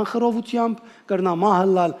ընտանեկան խռովությամբ կրնա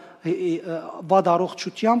մահը լալ բադ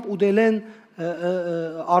առողջությամբ ուդելեն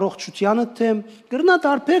առողջությանը թեմ կրնա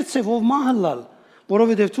տարբեր ցևով մահը լալ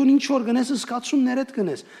որովհետև դու ինչ որ գնես սկացումներդ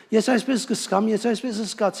գնես ես այսպես կսկամ ես այսպես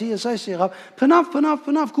սկացի ես այս եղավ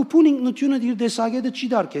փնավ կուփուն ինքնությունը իր դեսագետը չի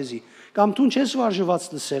դար քեզի կամ դու չես վարժված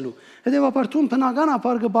լսելու հետեւաբար դու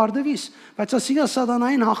բնականաբար կբարդվիս բայց ասիգա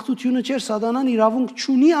սատանային հաղթությունը չէր սատանան իրավունք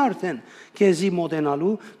չունի արդեն քեզի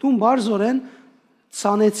մոտենալու դու բարձորեն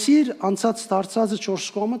ցանեցիր անցած դարձածը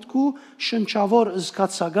 4 կողմդ քու շնչավոր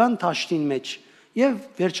զգացական դաշտին մեջ եւ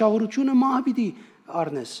վերջավորությունը մահ պիտի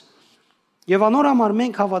առնես Եվ անոր համար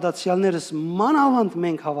մենք հավատացյալներս, մանավանդ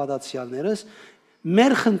մենք հավատացյալներս,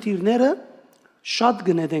 մեր խնդիրները շատ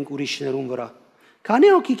գնետենք ուրիշներուն վրա։ Քանի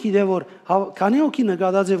օքի գիտե որ, քանի օքի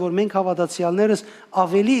նկատած է որ մենք հավատացյալներս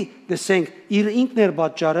ավելի գսենք իր ինքներ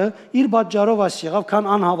պատճառը, իր պատճառով այս եղավ, քան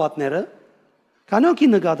անհավատները։ Քանի օքի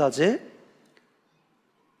նկատած է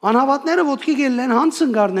Անհավատները ոտքի գելեն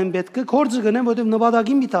հանցն գարնեն պետքը կորձը գնեն որովհետև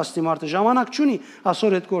նպատակին մի տաստի մարդը ժամանակ չունի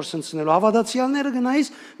ասոր այդ կորսնցնելու հավատացյալները գնայիս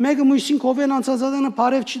մեկը մույսին կովեն անցածադանը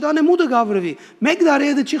բարև չի տանե մուտը գավրվի մեկ դարի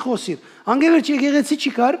հետ չի խոսիր անգևերջ եկեղեցի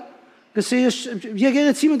չի կար գսե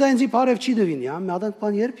եկեղեցի մտա ինձի բարև չի դվին հա մադակ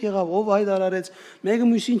բան երբ եղավ ով հայտարարեց մեկը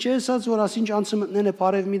մույսին չի ասած որ ասինչ անցը մտնեն է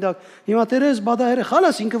բարև մի դակ հիմա տերես բադահերը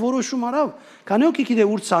խալաս ինքը որոշում արավ քանի օքի գիտե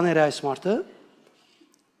ուր ցաները այս մարդը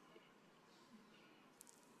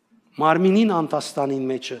Մարմինին անտաստանին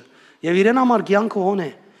մեջը եւ իրեն համար կյանքը հոն է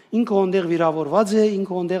ինքը հոնդեղ վիրավորված է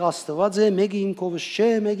ինքը հոնդեղ աստված է մեկը ինքովս չէ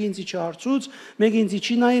մեկը ինձի չհարցուց մեկը ինձի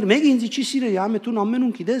չի նայր մեկը ինձի չի սիրել յա մետուն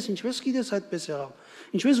ամենուն գիտես ինչպես գիտես այդպես եղավ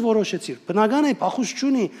ինչպես որոշեցիր բնական է փախուս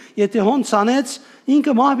չունի եթե հոն ցանեց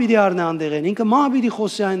ինքը մահ պիտի առնե անդեղեն ինքը մահ պիտի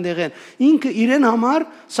խոսի այնտեղեն ինքը իրեն համար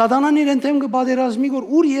սատանան իրեն թեմ կբادرազմի որ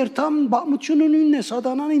ուր երթամ բամությունը նույնն է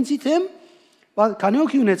սատանան ինձի թեմ Քանի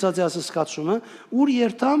օքի ունեցած է ասկացումը, ուր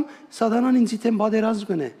երթամ սատանան ինձի թեմ բادرազմ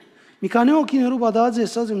կնե։ Մի քանի օքիներու բադած է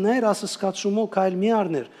ասած նայր ասկացումով քայլ մի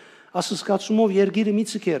առներ, ասկացումով երգիրը մի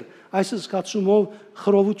ցկեր, այս ասկացումով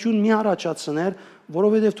խռովություն մի առաջացներ,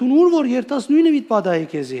 որովհետև դու ուր որ երթաս նույնը պիտի բադայի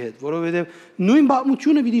քեզի հետ, որովհետև նույն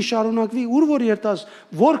բամությունը պիտի շարունակվի, ուր որ երթաս,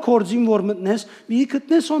 որ կորձին որ մտնես, մի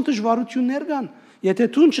գտնես ոնց դժվարություններ կան։ Եթե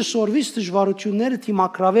դու չսորվիս դժվարությունները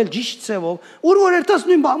թիմակրավել ճիշտ ցևով, ուր որ երթաս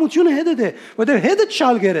նույն բամությունը հետդ է, որովհետև հետդ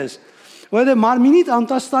շալգերես, որովհետև մարմինիդ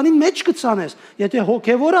անտաստանի մեջ կցանես, եթե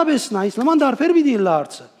հոգևորաբես նայես, նման դարբեր պիտի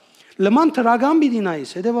լարցը, նման թրագան պիտի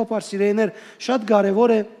նայես, հետևաբար սիրելիներ, շատ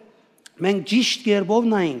կարևոր է մենք ճիշտ կերպով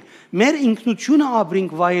նայենք, մեր ինքնությունը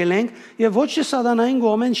ապրենք, վայելենք եւ ոչ թե սատանային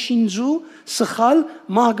գոմեն շինձու, սխալ,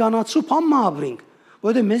 մահկանացու բան ապրենք,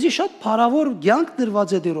 որովհետև մեզի շատ փառավոր կյանք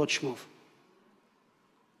դրված է դեր ոչմով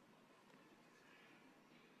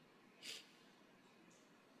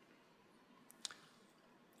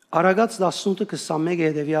Արագած 18-21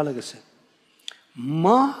 հետևյալը գսե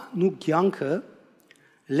Մահն ու կյանքը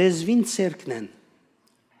լեզվին ցերկն են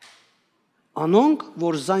Անոնք,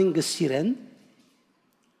 որ զայն գսիրեն,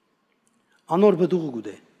 անոր բդուղ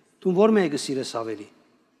գուդե։ Դու որ մեկը սիրես ավելի։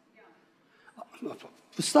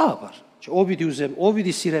 Վստահաբար, ով պիտի ուզեմ, ով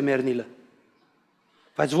պիտի սիրեմ երնիլը։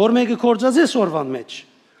 Բայց որ մեկը կործած ես օրվան մեջ,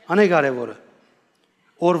 անե կարևորը։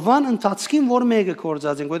 Օրվան ընթացքին որ մեկը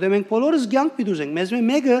կործած ենք, որտեղ մենք բոլորս կյանք պիտի ուզենք, մեզ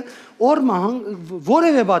մեկը օրմա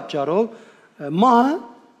որևէ պատճառով մահը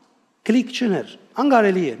կլիկ չներ,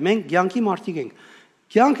 անկարելի է, մենք կյանքի մարդիկ ենք։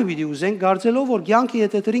 Կյանքը պիտի ուզենք, կարծելով որ կյանքը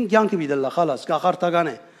եթե դրին կյանքը պիտի լա, խալաս, կախարտական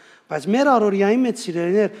է։ Բայց մեր առօրյայի մեջ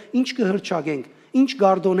սիրելիներ, ինչ կհրճագենք, ինչ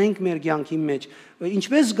գարդոնենք մեր կյանքի մեջ,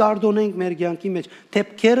 ինչպես գարդոնենք մեր կյանքի մեջ,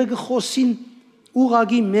 թեփքերը կխոսին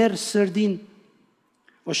ուղագի մեր սրդին,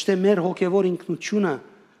 ոչ թե մեր հոգևոր ինքնությունը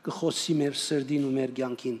կխոսի մեր սրդին ու մեր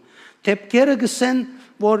կյանքին։ Թեփքերը կսեն,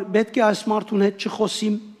 որ պետք է այս մարդուն հետ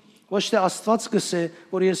չխոսիմ, ոչ թե Աստված կսե,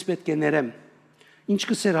 որ ես պետք է ներեմ։ Ինչ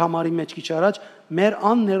կսեր համարի մեջ քիչ առաջ, մեր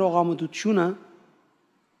աններողամտությունը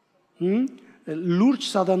լուրջ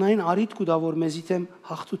սատանային արիտ կուտա, որ մեզի թեմ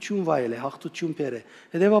հաղթություն վայել է, հաղթություն բեր է։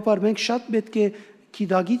 Հետևաբար մենք շատ պետք է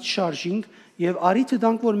քիդագից շարժինք եւ արիթը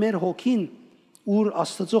դանք, որ մեր հոգին ուր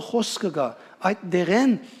Աստծո խոսքը գա, այդ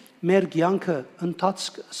դեղեն մեր կյանքը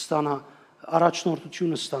ընթացք ստանա,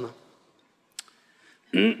 առաջնորդությունը ստանա։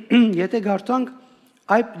 Եթե գարտանք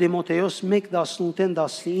այբ Դիմոթեոս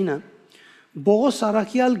 1:18-19, Բողոս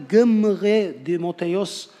Արաքյալ գմղե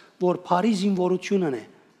Դիմոթեոս, որ Փարի զինվորությունն է,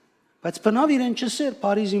 բայց բնավ իրեն չսեր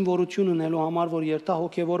Փարի զինվորություն ունելու համար, որ երթա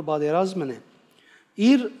հոգևոր բادرազմն է։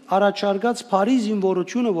 Իր առաջարկած Փարի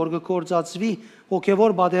զինվորությունը, որ կկործածվի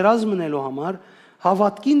հոգևոր բادرազմ ունելու համար,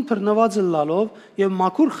 հավատքին բռնված լալով եւ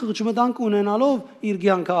մաքուր խղճմտանք ունենալով իր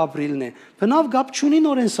կյանքը ապրիլն է։ Բնավ գապ չունի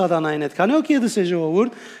նորեն սատանային հետ, քանի օքի դες է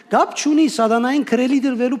ժողովուրդ, գապ չունի սատանային քրելի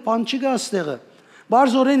դրվելու բան չկա աստեղը։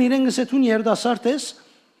 Բարձորեն իրեն գսե թուն երդասարդ ես,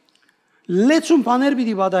 լեցուն բաներ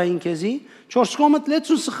պիտի բադային քեզի, 4 կողմդ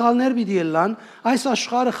լեցուն սխալներ պիտի ելան, այս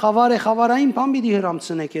աշխարհը խավար է, խավարային բան պիտի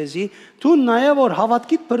հրամցնե քեզի, դու նաեւ որ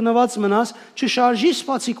հավատքիդ բռնված մնաս, չշարժի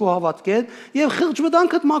սպացիկ ու հավատքեդ եւ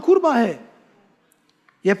խղճմտանքդ մաքուր բահե։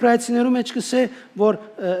 Եբրայեցիներու մեջ կսե, որ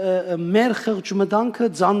մեր խղճմտանքը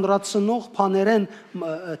ձանրացնող բաներեն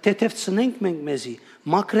թեթևցնենք մենք մեզի,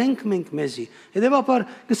 մաքրենք մենք մեզի։ Հետևաբար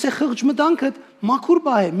կսե խղճմտանքը մաքուր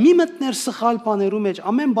բահ է, մի մտներ սխալ բաներու մեջ,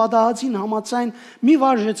 ամեն բադահացին համացայն մի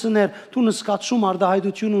վարժեցներ, դու նսկացում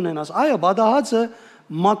արդահայտություն ունենաս։ Այո, բադահացը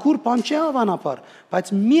մաքուր բան չէ հավանաբար,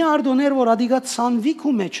 բայց մի արդոներ, որ ադիգա ցանվի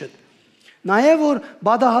քու մեջդ։ Նաև որ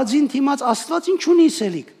բադահացին թիմած Աստված ինչ ունի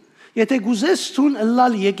սելիկ։ Եթե գուզես ցուն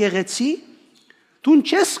ըլլալ եկեղեցի, դուն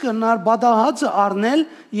չես կնար բադահացը առնել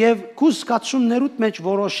եւ քու սկացումներուդ մեջ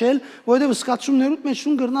որոշել, որովհետեւ սկացումներուդ մեջ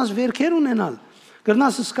ցուն գրնաս վերքեր ունենալ,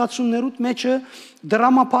 գրնաս սկացումներուդ մեջը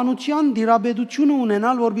դրամապանության դիրաբեդությունը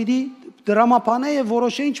ունենալ, որ պիտի դրամապանե եւ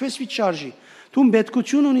որոշե ինչպես պիտի շարժի։ Դու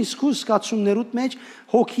պետքություն ունիս քու սկացումներուդ մեջ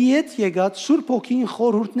հոգի հետ եկած Սուրբ Հոգին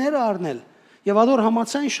խորհուրդները առնել եւ ադոր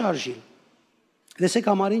համացան շարժիլ։ Լսեք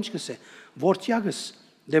համար ինչ կսե, որտյակս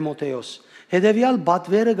Դեմոթեոս, հետևյալ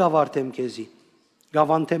բատվերը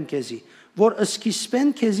գավանթեմ քեզի, որ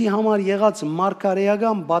սկիզբեն քեզի համար եղած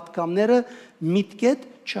մարգարեական բատկամները միտքեդ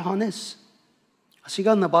չհանես։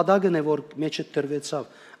 Ասիկան նպատակն է, որ մեջը տրվեցավ,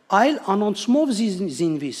 այլ անոնցմով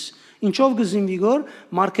զինվիս, ինչով կզինվի գոր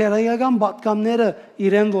մարգարեական բատկամները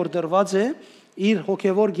իրեն որ դրված է, իր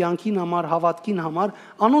հոգևոր կյանքին համար, հավատքին համար,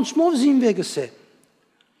 անոնցմով զինվե գսե։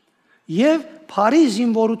 Եվ Փարի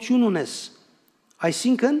զինվորություն ունես,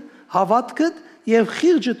 այսինքն հավատքդ եւ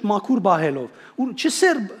խիղճդ մաքուր բահելով։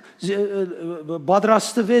 Չսեր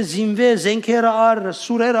բادرաստվե զինվե զենքերը առ,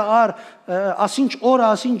 սուրերը առ, ասինչ օրը,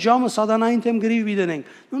 ասինչ ժամը սատանային թեմ գրիվ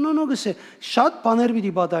բիդենենք։ Նո գսե, շատ բաներ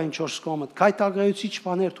պիտի բադային 4 կողմդ, քայտագայուցիչ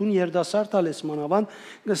բաներ, դուն երդասարդ ալես մանավանդ,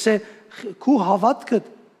 գսե քու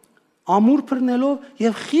հավատքդ ամուր բռնելով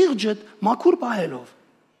եւ խիղճդ մաքուր բահելով։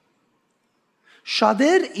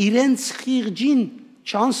 Շատեր իրենց խիղճին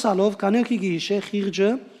չանսալով կանեքի գիշե խիղճը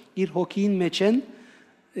իր հոգին մեջ են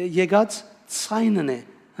եկած ցայնն է,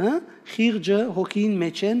 խիղճը հոգին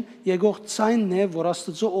մեջ են եկող ցայնն է, որ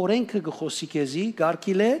Աստծո օրենքը գխոսի քեզի,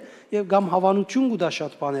 գարկիլ է եւ գամ հավանություն գուտա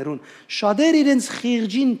շատ բաներուն։ Շատեր իրենց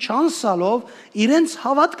խիղճին չանսալով իրենց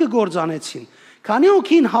հավատքը գործանեցին։ Քանի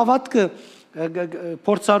հոգին հավատքը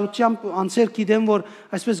փորձառությամբ անցեր գիտեմ, որ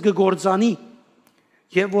այսպես գործանի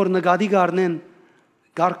եւ որ նկատի գառնեն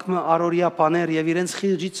գարկմը արորիա բաներ եւ իրենց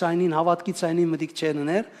խիղճի ցայնին հավատքի ցայնին մտիկ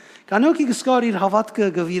չեններ, կանոքի գսկար իր հավատքը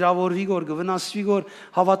գվիրավորվի գոր գվնասվի գոր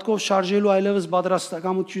հավատքով շարժելու այլևս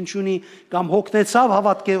պատրաստակամություն չունի կամ հոգնեցավ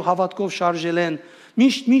հավատքով շարժել են,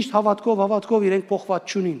 միշտ հավատքով իրենք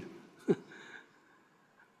փոխված չունին։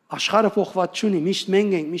 Աշխարհը փոխված չունի, միշտ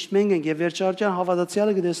մենք ենք եւ վերջարժան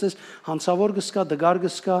հավատացյալը գտեսես հանցավոր կսկա, դգար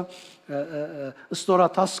կսկա,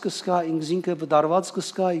 ստորաթաս կսկա, ինքզինքը վդարված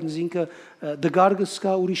կսկա, ինքզինքը դգար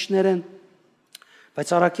կսկա ուրիշներեն։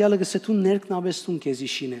 Բայց առաքյալը գսեթուն ներքնաբեստուն քեզի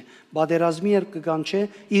շինե, բادرազմի երբ կգանչե,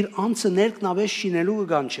 իր անձը ներքնաբես շինելու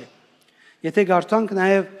կգանչե։ Եթե գարտանք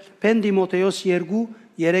նաև Պենդիմոթեոս 2,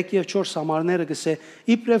 3 եւ 4 համարները գսե,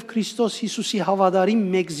 իբրև Քրիստոս Հիսուսի հավատարիմ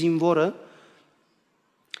մեկ զինվորը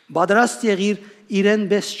բادرաստ եղիր իրեն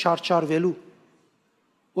բես չարչարվելու։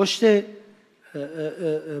 Ոչ թե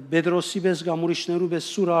Պետրոսի բես կամ ուրիշներու բես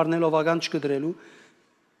սուր առնելով ագան չկդրելու,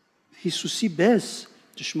 Հիսուսի բես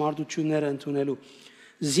ճշմարտությունները ընդունելու։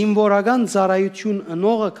 Զինվորական ծառայություն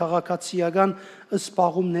ընողը քաղաքացիական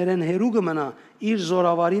սպաղումներեն հերու կմնա իր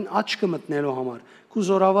զորավարին աչքը մտնելու համար։ Քու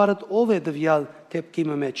զորավարդ ով է դվյալ դեպքի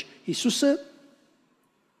մեջ։ Հիսուսը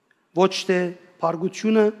ոչ թե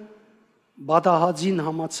փարգությունը բադահածին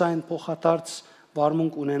համացայն փոխադարձ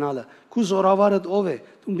վարմունք ունենալը։ Քու զորավարդ ով է։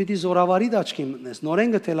 Դու պիտի զորավարի աչքի մտնես։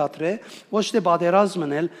 Նորեն գտելատրե ոչ թե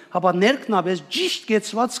բادرազմնել, հապա ներքնաբես ճիշտ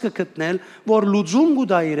գեցված կգտնել, որ լուծում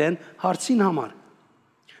գուտա իրեն հարցին համար։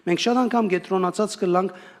 Մենք շատ անգամ գետրոնացած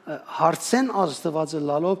կլանք հարցեն ազդվածը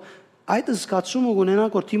լալով այդ զգացումը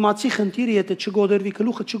ունենանք, որ թիմացի խնդիրը եթե չգոդրվի,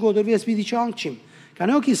 գլուխը չգոդրվի, ես պիտի չհանգչիմ։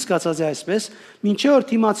 Քանի օքի զգացած է այսպես, մինչև որ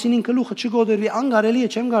թիմացինին գլուխը չգոդրվի, անգարելի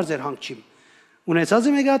է չեմ գարձեր հանգչիմ։ Ունեցած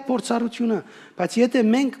է մեկ հատ փորձառությունը, բայց եթե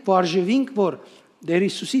մենք վարժվենք, որ Տեր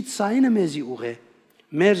Հիսուսի ցայնը մեզի ուղե,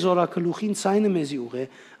 մեր զորակլուխին ցայնը մեզի ուղե,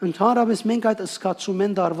 ընդհանրապես մենք այդ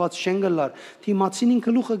զգացումեն դարված չեն գլար, թիմացինին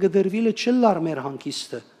գլուխը գդրվիլը չլար մեր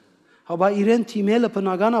հանգիստը, հաբա իրեն թիմելը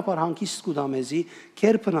բնականաբար հանգիստ կուտա մեզի,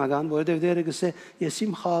 քեր բնական, որովհետև Տերը գսե ես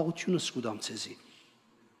իմ խաղաղությունս կուտամ ցեզի,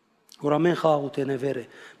 որ ամեն խաղաղութենը վեր է,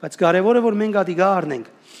 բայց կարևոր է որ մենք ադիգա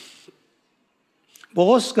առնենք։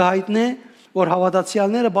 Պողոս կհայտնե որ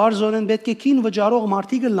հավատացյալները բարձրորեն պետք է քին վճարող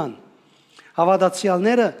մարդիկ լան։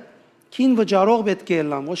 Հավատացյալները քին վճարող պետք է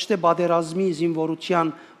լան, ոչ թե բادرազմի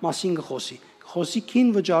զինվորության մասին գխոսի։ Խոսի քին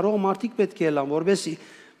վճարող մարդիկ պետք է լան,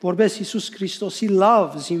 որպես Հիսուս Քրիստոսի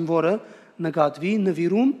լավ զինվորը նկատվի,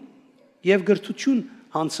 նվիրում եւ գրթություն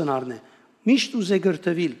հանցնարն է։ Միշտ ուզե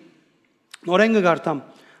գրթվիլ։ Նորեն կգարտամ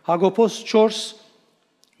Հակոբոս 4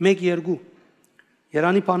 1-2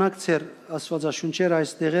 Երանի բանակ ծեր Աստվածաշունչեր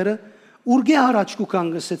այս տեղերը Ուրգե հարաճ կուքան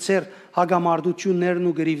գսեցեր հագամարտություններն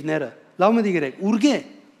ու գրիվները։ Լավ մտի գրեք, ուրգե։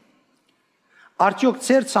 Արդյոք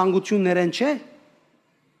ծեր ցանկություններեն չէ։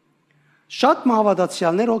 Շատ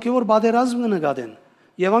հավատացյալներ հոգևոր բادرազմ կնկատեն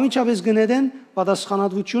եւ ամիջապես գնեդեն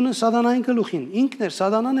պատասխանատվությունը սատանային գլուխին։ Ինքն էր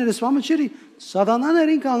սատանան էր, ասում չէ, սատանան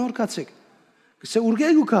էր ինքը անորքացեք։ Գսե ուրգե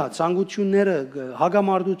գուքա ցանկությունները,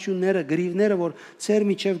 հագամարտությունները, գրիվները, որ ծեր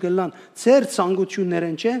միջև գլան, ծեր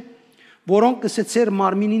ցանկություններեն չէ, որոնք գսե ծեր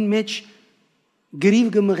մարմինին մեջ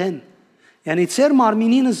գրիվ գմղեն։ Yani ծեր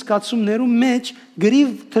մարմինին զգացումներու մեջ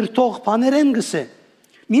գրիվ թրթող բաներեն գսե։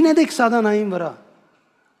 Մինեդեք սատանային վրա։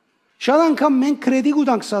 Շատ անգամ մենք կրեդի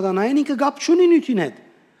գուտանք սատանային, ինքը գապ չունի նյութին հետ։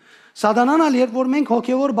 Սատանան ալ երբ որ մենք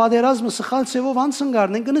հոգևոր բادرազմը սխալ ցևով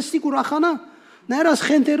անցնգարնենք, կնստիկ ուրախանա։ Ներած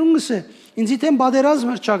խենթերուն գսե։ Ինձի թեմ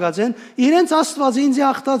բادرազմը չագածեն, իրենց Աստվածը ինձի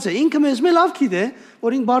ախտած է։ Ինքը մեզ մել ավքիդ է,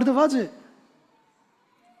 որ ինք բարդված է։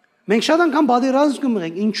 Մենք շատ անգամ բادرազմ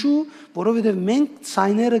կմղենք, ինչու, որովհետև մենք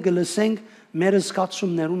ցայները գլսենք մեր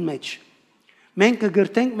զգացումներուն մեջ։ Մենք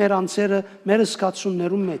կգրտենք մեր անձերը մեր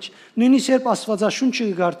զգացումներուն մեջ։ Նույնիսկ երբ Աստվածաշունչը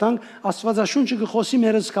կգարտանք, Աստվածաշունչը կխոսի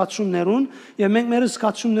մեր զգացումներուն, եւ մենք մեր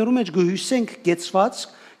զգացումներուն մեջ գհյուսենք գեցված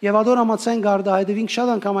եւ ադոր ամացային գարդահայտվենք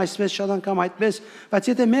շատ անգամ այսպես, շատ անգամ այդպես, բայց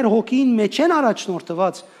եթե մեր հոգին մեջ են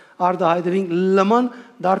առաջնորդված արդահայտվենք լման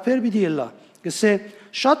դարբեր պիտի ելա։ Գսե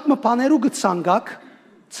շատ մփաներու գցանգակ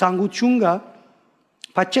ցանկություն կա,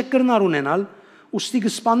 բայց չեք կրնար ունենալ, ուստի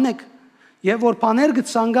կսպաննեք։ Եվ որ բաներ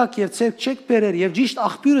գցանգակ եւ ցերկ չեք բերեր եւ ճիշտ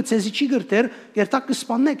աղբյուրը ցեզի չի գրտեր, երթակ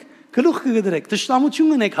կսպաննեք, գլուխ կգդրեք,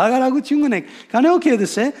 տշտամություն ունեք, հագարագություն ունեք։ Քանի օքե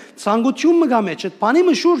դեսե, ցանկություն մգա մեջ, այդ բանի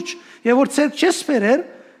մշուրջ, եւ որ ցերկ չես բերեր,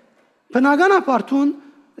 բնականաբար թուն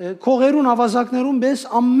քողերուն ավազակներուն բես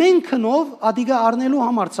ամեն քնով ադիգա առնելու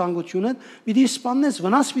համար ցանկությունը պիտի սպաննես,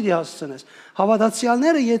 վնաս պիտի հասցնես։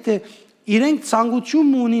 Հավատացյալները եթե իրենք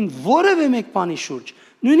ցանկություն ունին որևէ մեկ բանի շուրջ,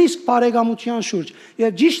 նույնիսկ բարեկամության շուրջ,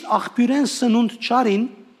 եւ ճիշտ աղբյուրեն սնունդ չարին,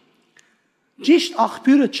 ճիշտ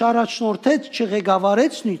աղբյուրը չարաչնորթեց,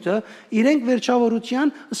 չղեկավարեց նույնը, իրենք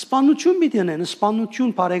վերջավորության սպանություն պիտի ունեն,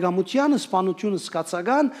 սպանություն բարեկամության, սպանություն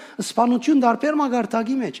սկացական, սպանություն դարբեր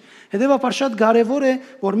մագարտակի մեջ։ Հետեւաբար շատ կարեւոր է,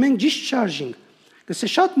 որ մենք ճիշտ շարժենք։ Գսե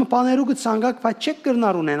շատ մփաներու գցանգակ, բայց չեք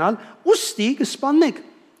կրնար ունենալ, ուստի կսպաննեք։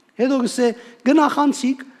 Հետո գսե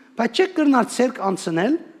գնախանցիկ, բայց չեք կրնար ցերկ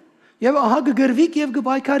անցնել, եւ ահա կգրվիկ եւ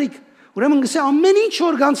կբայքարիկ, Ուրեմն գսե ամեն ինչ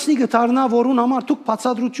որ գանցնի գտարնա, որուն համար դուք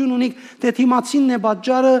բացատրություն ունիք, թե թիմացինն է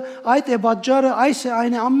բաժարը, այդ է բաժարը, այս է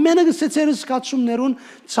այն է, ամենը գսե ծեր զգացումներուն,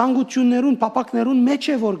 ցանկություններուն, փապակներուն մեջ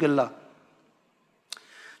է որ գլա։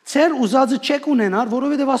 Ծեր ուզածը չեք ունենար,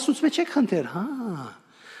 որովհետև Աստծուց մեջ չեք խնդրել, հա։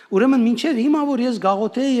 Ուրեմն մինչև հիմա որ ես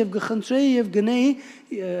գաղութեի եւ գխնդրեի եւ գնեի,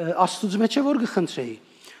 Աստծուց մեջ է որ գխնդրեի։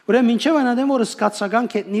 Ուրեմն մինչև այնադեմ որ սկացական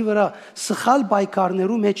կետնի վրա սխալ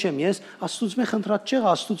բայկարներու մեջ եմ ես, Աստծուց մե խնդրած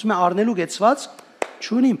չեղա, Աստծուց մե առնելու գեցված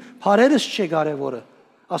չունիմ, բարերս չէ կարևորը։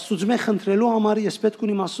 Աստծուց մե խնդրելու համար ես պետք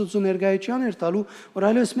ունիմ Աստծու ներկայության էր տալու, որ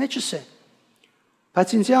այլևս մեջս է։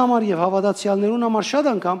 Բայց ինձ համար եւ հավատացյալներուն համար շատ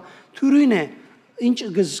անգամ թյուրին է, ինչ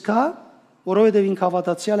գզկա, որովհետև ինք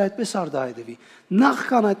հավատացյալ այդպես արդահայտվի։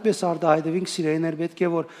 Նախքան այդպես արդահայտվենք, սիրելիներ, պետք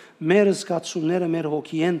է որ մեր զգացումները մեր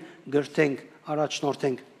հոգիեն գրթենք,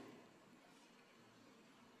 առաջնորդենք։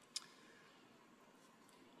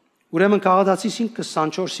 Ուրեմն Գաղատացիս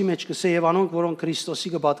 5:24-ի մեջ կսե եւ անոնք, որոնք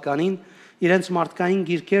Քրիստոսի կպատկանին, իրենց մարդկային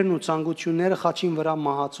գիրքերն ու ցանկությունները խաչին վրա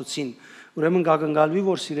մահացուցին։ Ուրեմն կգնգալվի,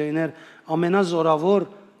 որ սիրելիներ, ամենազորավոր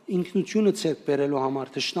ինքնությունը ցերկ բերելու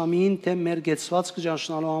համար, թշնամիին թե մեր գեցվածքը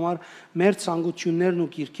ճանչնալու համար, մեր ցանկություններն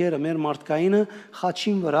ու գիրքերը, մեր մարդկայինը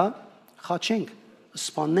խաչին վրա խաչենք,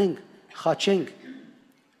 սպանենք, խաչենք։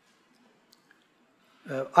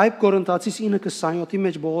 Այբ Կորինթացիս 9:27-ի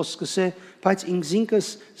մեջ Պողոս սկսե, բայց ինքս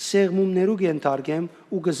սեղմումներու կենթարկեմ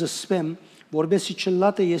ու կզսպեմ, որբեսի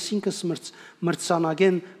չլատե ես ինքս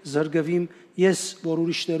մրցանակեն զրգվիմ, ես որ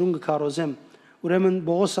ուրիշներուն կքարոզեմ։ Ուրեմն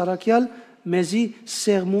Պողոս Արաքյալ մեզի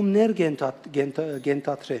սեղմումներ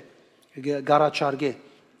կենթադրե, գարաչարգե։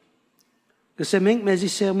 Գսե մենք մեզի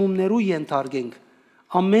սեղմումներու ենթարկենք։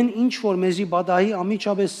 Ամեն ինչ որ մեզի բադահի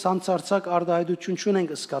ամիջապես ցանցարցակ արդահայտություն չունենք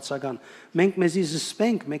սկացական։ Մենք մեզի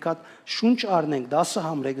զսպենք, մեկ հատ շունչ առնենք, դասը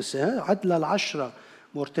համրեգսե, այդ լալ աշրա,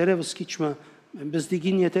 որ տերևս քիչմը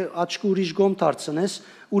բզդիգին եթե աչքը ուրիշ գոմ դարձնես,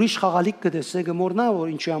 ուրիշ խաղալիք կտեսնե գմորնա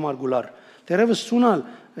որ ինչի համար գուլար։ Տերևս ցունալ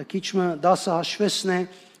քիչմը դասը հաշվեսն է,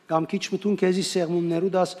 կամ քիչմը տուն քեզի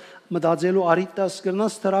սեղմումներու դաս մտածելու արիտ դաս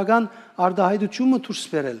կրնաս դրական արդահայտությունը դուրս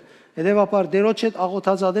բերել։ Հետևաբար դերոջ հետ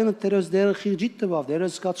աղոթած ադենը դերոց դերը խիղճիտ տվավ,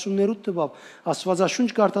 դերոց զգացումներուդ տվավ,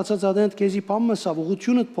 Աստվածաշունչ կարդացած ադենը քեզի փամմսավ,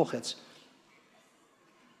 ուղղությունդ փոխեց։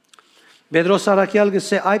 Պետրոս Արաքյալ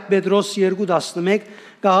գսե այդ Պետրոս 2:11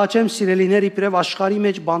 կաղաչեմ սիրելիներ իբրև աշխարհի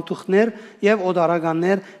մեջ բանտուխներ եւ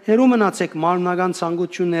օդարականներ, հերու մնացեք մարմնական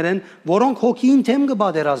ցանկություններեն, որոնք հոգին թեմ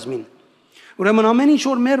կբادرազմին։ Ուրեմն ամեն ինչ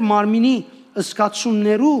որ մեր մարմինի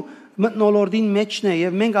զգացումներու մտնոլորդին մեջն է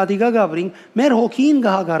եւ մենք ադիգա գաբրինք մեր հոգին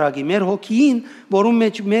գահագարագի մեր հոգին որում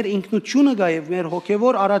մեջ մեր ինքնությունը գա եւ մեր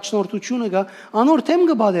հոգեվոր առաջնորդությունը գա անոր թեմ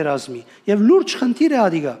կբادرազմի եւ լուրջ խնդիր է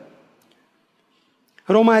ադիգա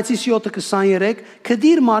Հռոմայացիս 7:23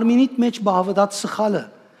 կդիր մարմինիդ մեջ բավադած սխալը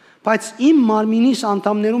բայց իմ մարմինիս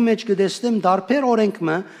անդամներու մեջ կդեսնեմ դարբեր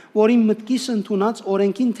օրենքը որ իմ մտքիս ընդունած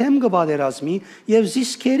օրենքին թեմ կբادرազմի եւ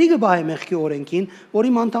զիսկերի կբահի մեղքի օրենքին որ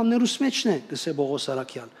իմ անդամներուս մեջն է գսե Պողոս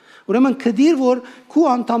Արաքյալ Ուրեմն կդիր որ քու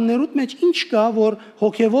անդամներուդ մեջ ինչ կա որ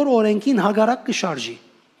հոգեվոր օրենքին հագարակ կշարժի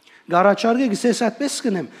Գարաչարգը գսես այդպես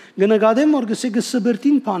կնեմ գնկադեմ որ գսե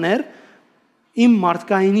գսբրտին բաներ իմ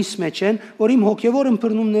մարդկայինիս մեջ են որ իմ հոգեվոր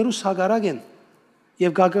ըմբռնումներուս հագարակ են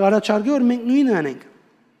եւ գարաչարգը որ մենք նույնը անենք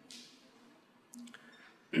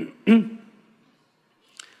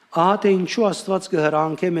Ահա թե ինչու Աստված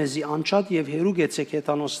կհրահանգե մեզի անչափ եւ հերու գեցեք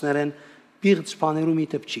հեթանոսներեն բիղծ բաներու մի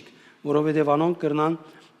տպչիկ որովհետեւ անոնք կրնան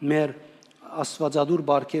մեր աստվածադուր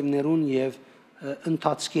բարգևներուն եւ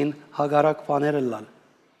ընթացքին հագարակ բաները լալ։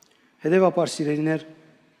 Հետևաբար սիրելիներ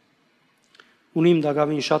ունիմ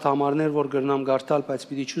դակավին շատ համարներ որ գրնամ գարտալ, բայց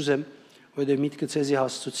պիտի չուզեմ, որովհետեւ միտքը ցեզի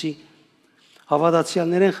հասցուցի։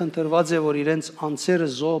 Հավատացյալներեն խնդրված է որ իրենց անձերը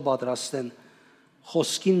զոհ պատրաստեն,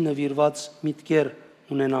 խոսքին նվիրված միտքեր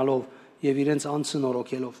ունենալով եւ իրենց անձը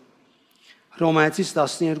նորոգելով։ Հռոմայացիս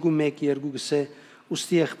 12:1-2 գսե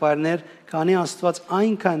Ուստի եղբայրներ, քանի Աստված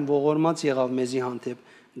այնքան ողորմած եղավ մեզի հանդեպ,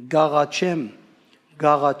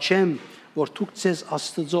 գաղաչեմ, որ դուք ցես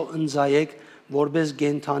Աստծո ընձայեք, որպես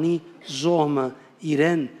գենթանի զոհը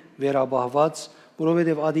իրեն վերաբահված,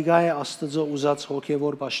 որովհետև ադիգա է Աստծո ուզած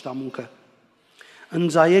հոգևոր պաշտամունքը։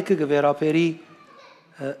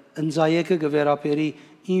 Ընձայեկը գվերապերի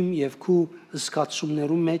իմ եւ քու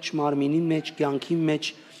զգացումներու մեջ, մարմինի մեջ, կյանքի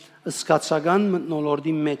մեջ Սկացական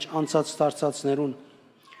մտնոլորդի մեջ անցած դարձածներուն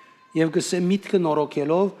եւ գսե միտքը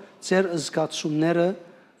նորոգելով ձեր զգացումները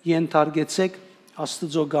ենթարկեցեք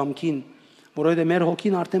Աստծո գամքին որովհետեւ մեր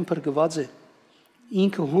հոգին արդեն փրկված է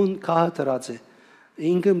ինքը հուն կահտրած է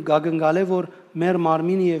ինքը գագնգալ է որ մեր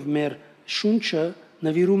մարմինը եւ մեր շունչը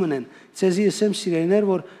նվիրում են ցեզի ասեմ սիրելիներ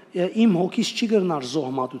որ իմ հոգիս չի գրնար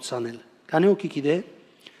զոհմատուցանել քանի հոգի գիտե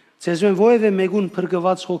Ցեզվեն ովևէ մեկուն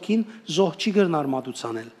փրկված հոգին զոհ չի գրնար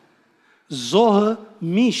մատուցանել։ Զոհը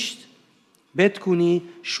միշտ պետք ունի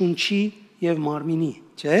շունչի եւ մարմինի,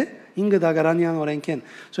 չէ՞։ 5 դագարանյան օրենքեն։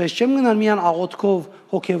 Սո ես չեմ գնալ միան աղոթքով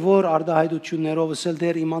հոգևոր արդահայտություններով ասել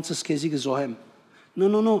դեր իմանցս քեզի կզոհեմ։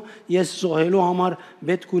 No, ես զոհելու համար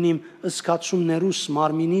պետք ունիմ ըսկացումներուս,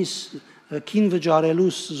 մարմինիս, քին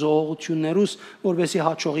վճարելուս, զոհողություններուս, որովհետեւ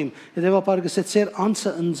հաջողիմ։ Հետևաբար գսե ծեր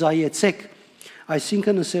անձը ընձայեցեք,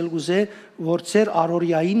 այսինքն ասել ուզե, որ ծեր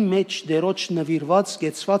առօրյային մեջ դերոջ նվիրված,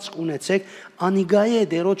 գեցված ունեցեք, անիգա է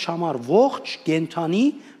դերոջ համար ողջ, կենթանի,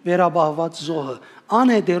 վերաբահված զոհը,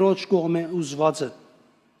 ան է դերոջ կողմե ուզվածը։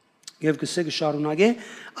 Եվ գսե կշարունակե,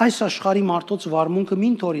 այս աշխարհի մարդոց վարմունքը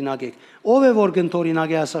մին թորինագեք։ Ով է որ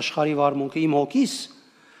գնթորինագե այս աշխարհի վարմունքը,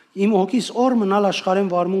 իմ հոգիս օր մնալ աշխարհեն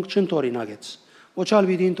վարմունք չընթորինագեց։ Ոչալ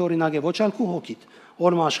վիդին թորինագե, ոչալ քու հոգիտ։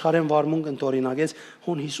 Օրը աշխարհեն վարմունք ընթորինագեց,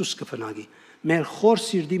 հոն Հիսուս կփնագի։ Մեր խոր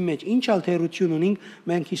սիրտի մեջ ինչ ալթերություն ունենք,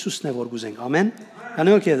 մենք Հիսուսն է որ գուզենք։ Ամեն։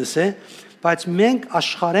 Կանոք եդս է, բայց մենք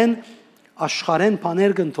աշխարհեն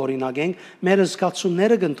բաներ կընթորինագենք, մեր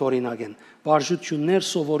զգացումները կընթորինագեն, վարժություններ,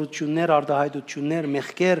 սովորություններ, արդահայտություններ,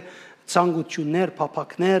 մեղքեր, ցանկություններ,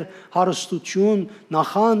 փափակներ, հարստություն,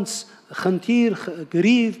 նախանց, խնդիր,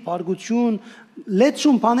 գրիվ, բարգություն,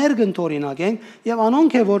 լեցուն բաներ կընթորինագենք եւ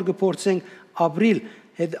անոնք է որ կփորձենք ապրիլ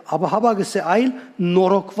Հաբագս է այլ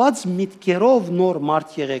նորոգված միտքերով նոր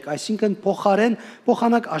մարդ եղեք, այսինքն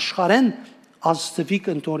փոխանակ աշխարհեն Աստծվիկ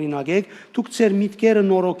ընթորինագեք, դուք ձեր միտքերը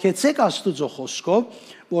նորոգեցեք Աստծո խոսքով,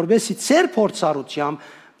 որովհետեւ ձեր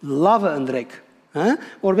փորձառությամբ լավը ընտրեք,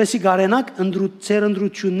 որովհետեւ գարենակ ձեր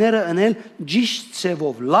ընտրությունները անել ճիշտ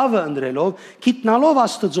ցևով, լավը ընտրելով, գիտնալով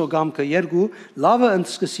Աստծո գամքը երկու, լավը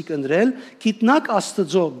ընսկսիկ ընտրել, գիտնակ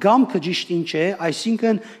Աստծո գամքը ճիշտ ինչ է,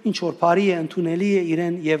 այսինքն ինչ որ բարի է, ընդունելի է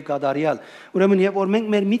իրեն եւ գադարյալ։ Ուրեմն երբ որ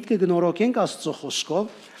մենք մեր միտքը գնորոգենք Աստծո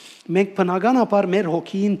խոսքով, մենք բնականաբար մեր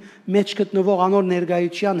հոգին մեջ գտնվող անոր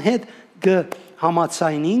ներկայության հետ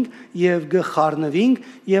համացայնինք եւ գխառնվինք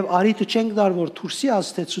եւ արիթը չենք դար որ դուրսի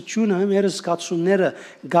աստեցությունը մեր զգացումները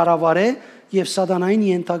գարավարե եւ սատանային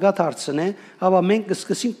ենթակա դարձնե, ապա մենք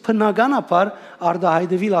կսկսենք բնականաբար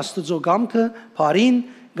արդահայտվել Աստծո գամքը, բարին,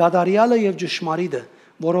 գադարյալը եւ ճշմարիտը,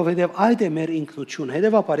 որովհետեւ այդ է մեր ինքնությունը։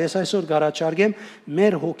 Հետևաբար ես այսօր գարաչարգեմ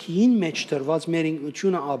մեր հոգին մեջ դրված մեր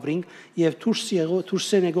ինքնությունը ապրենք եւ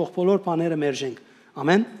դուրս եկող բոլոր բաները մերժենք։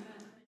 Ամեն։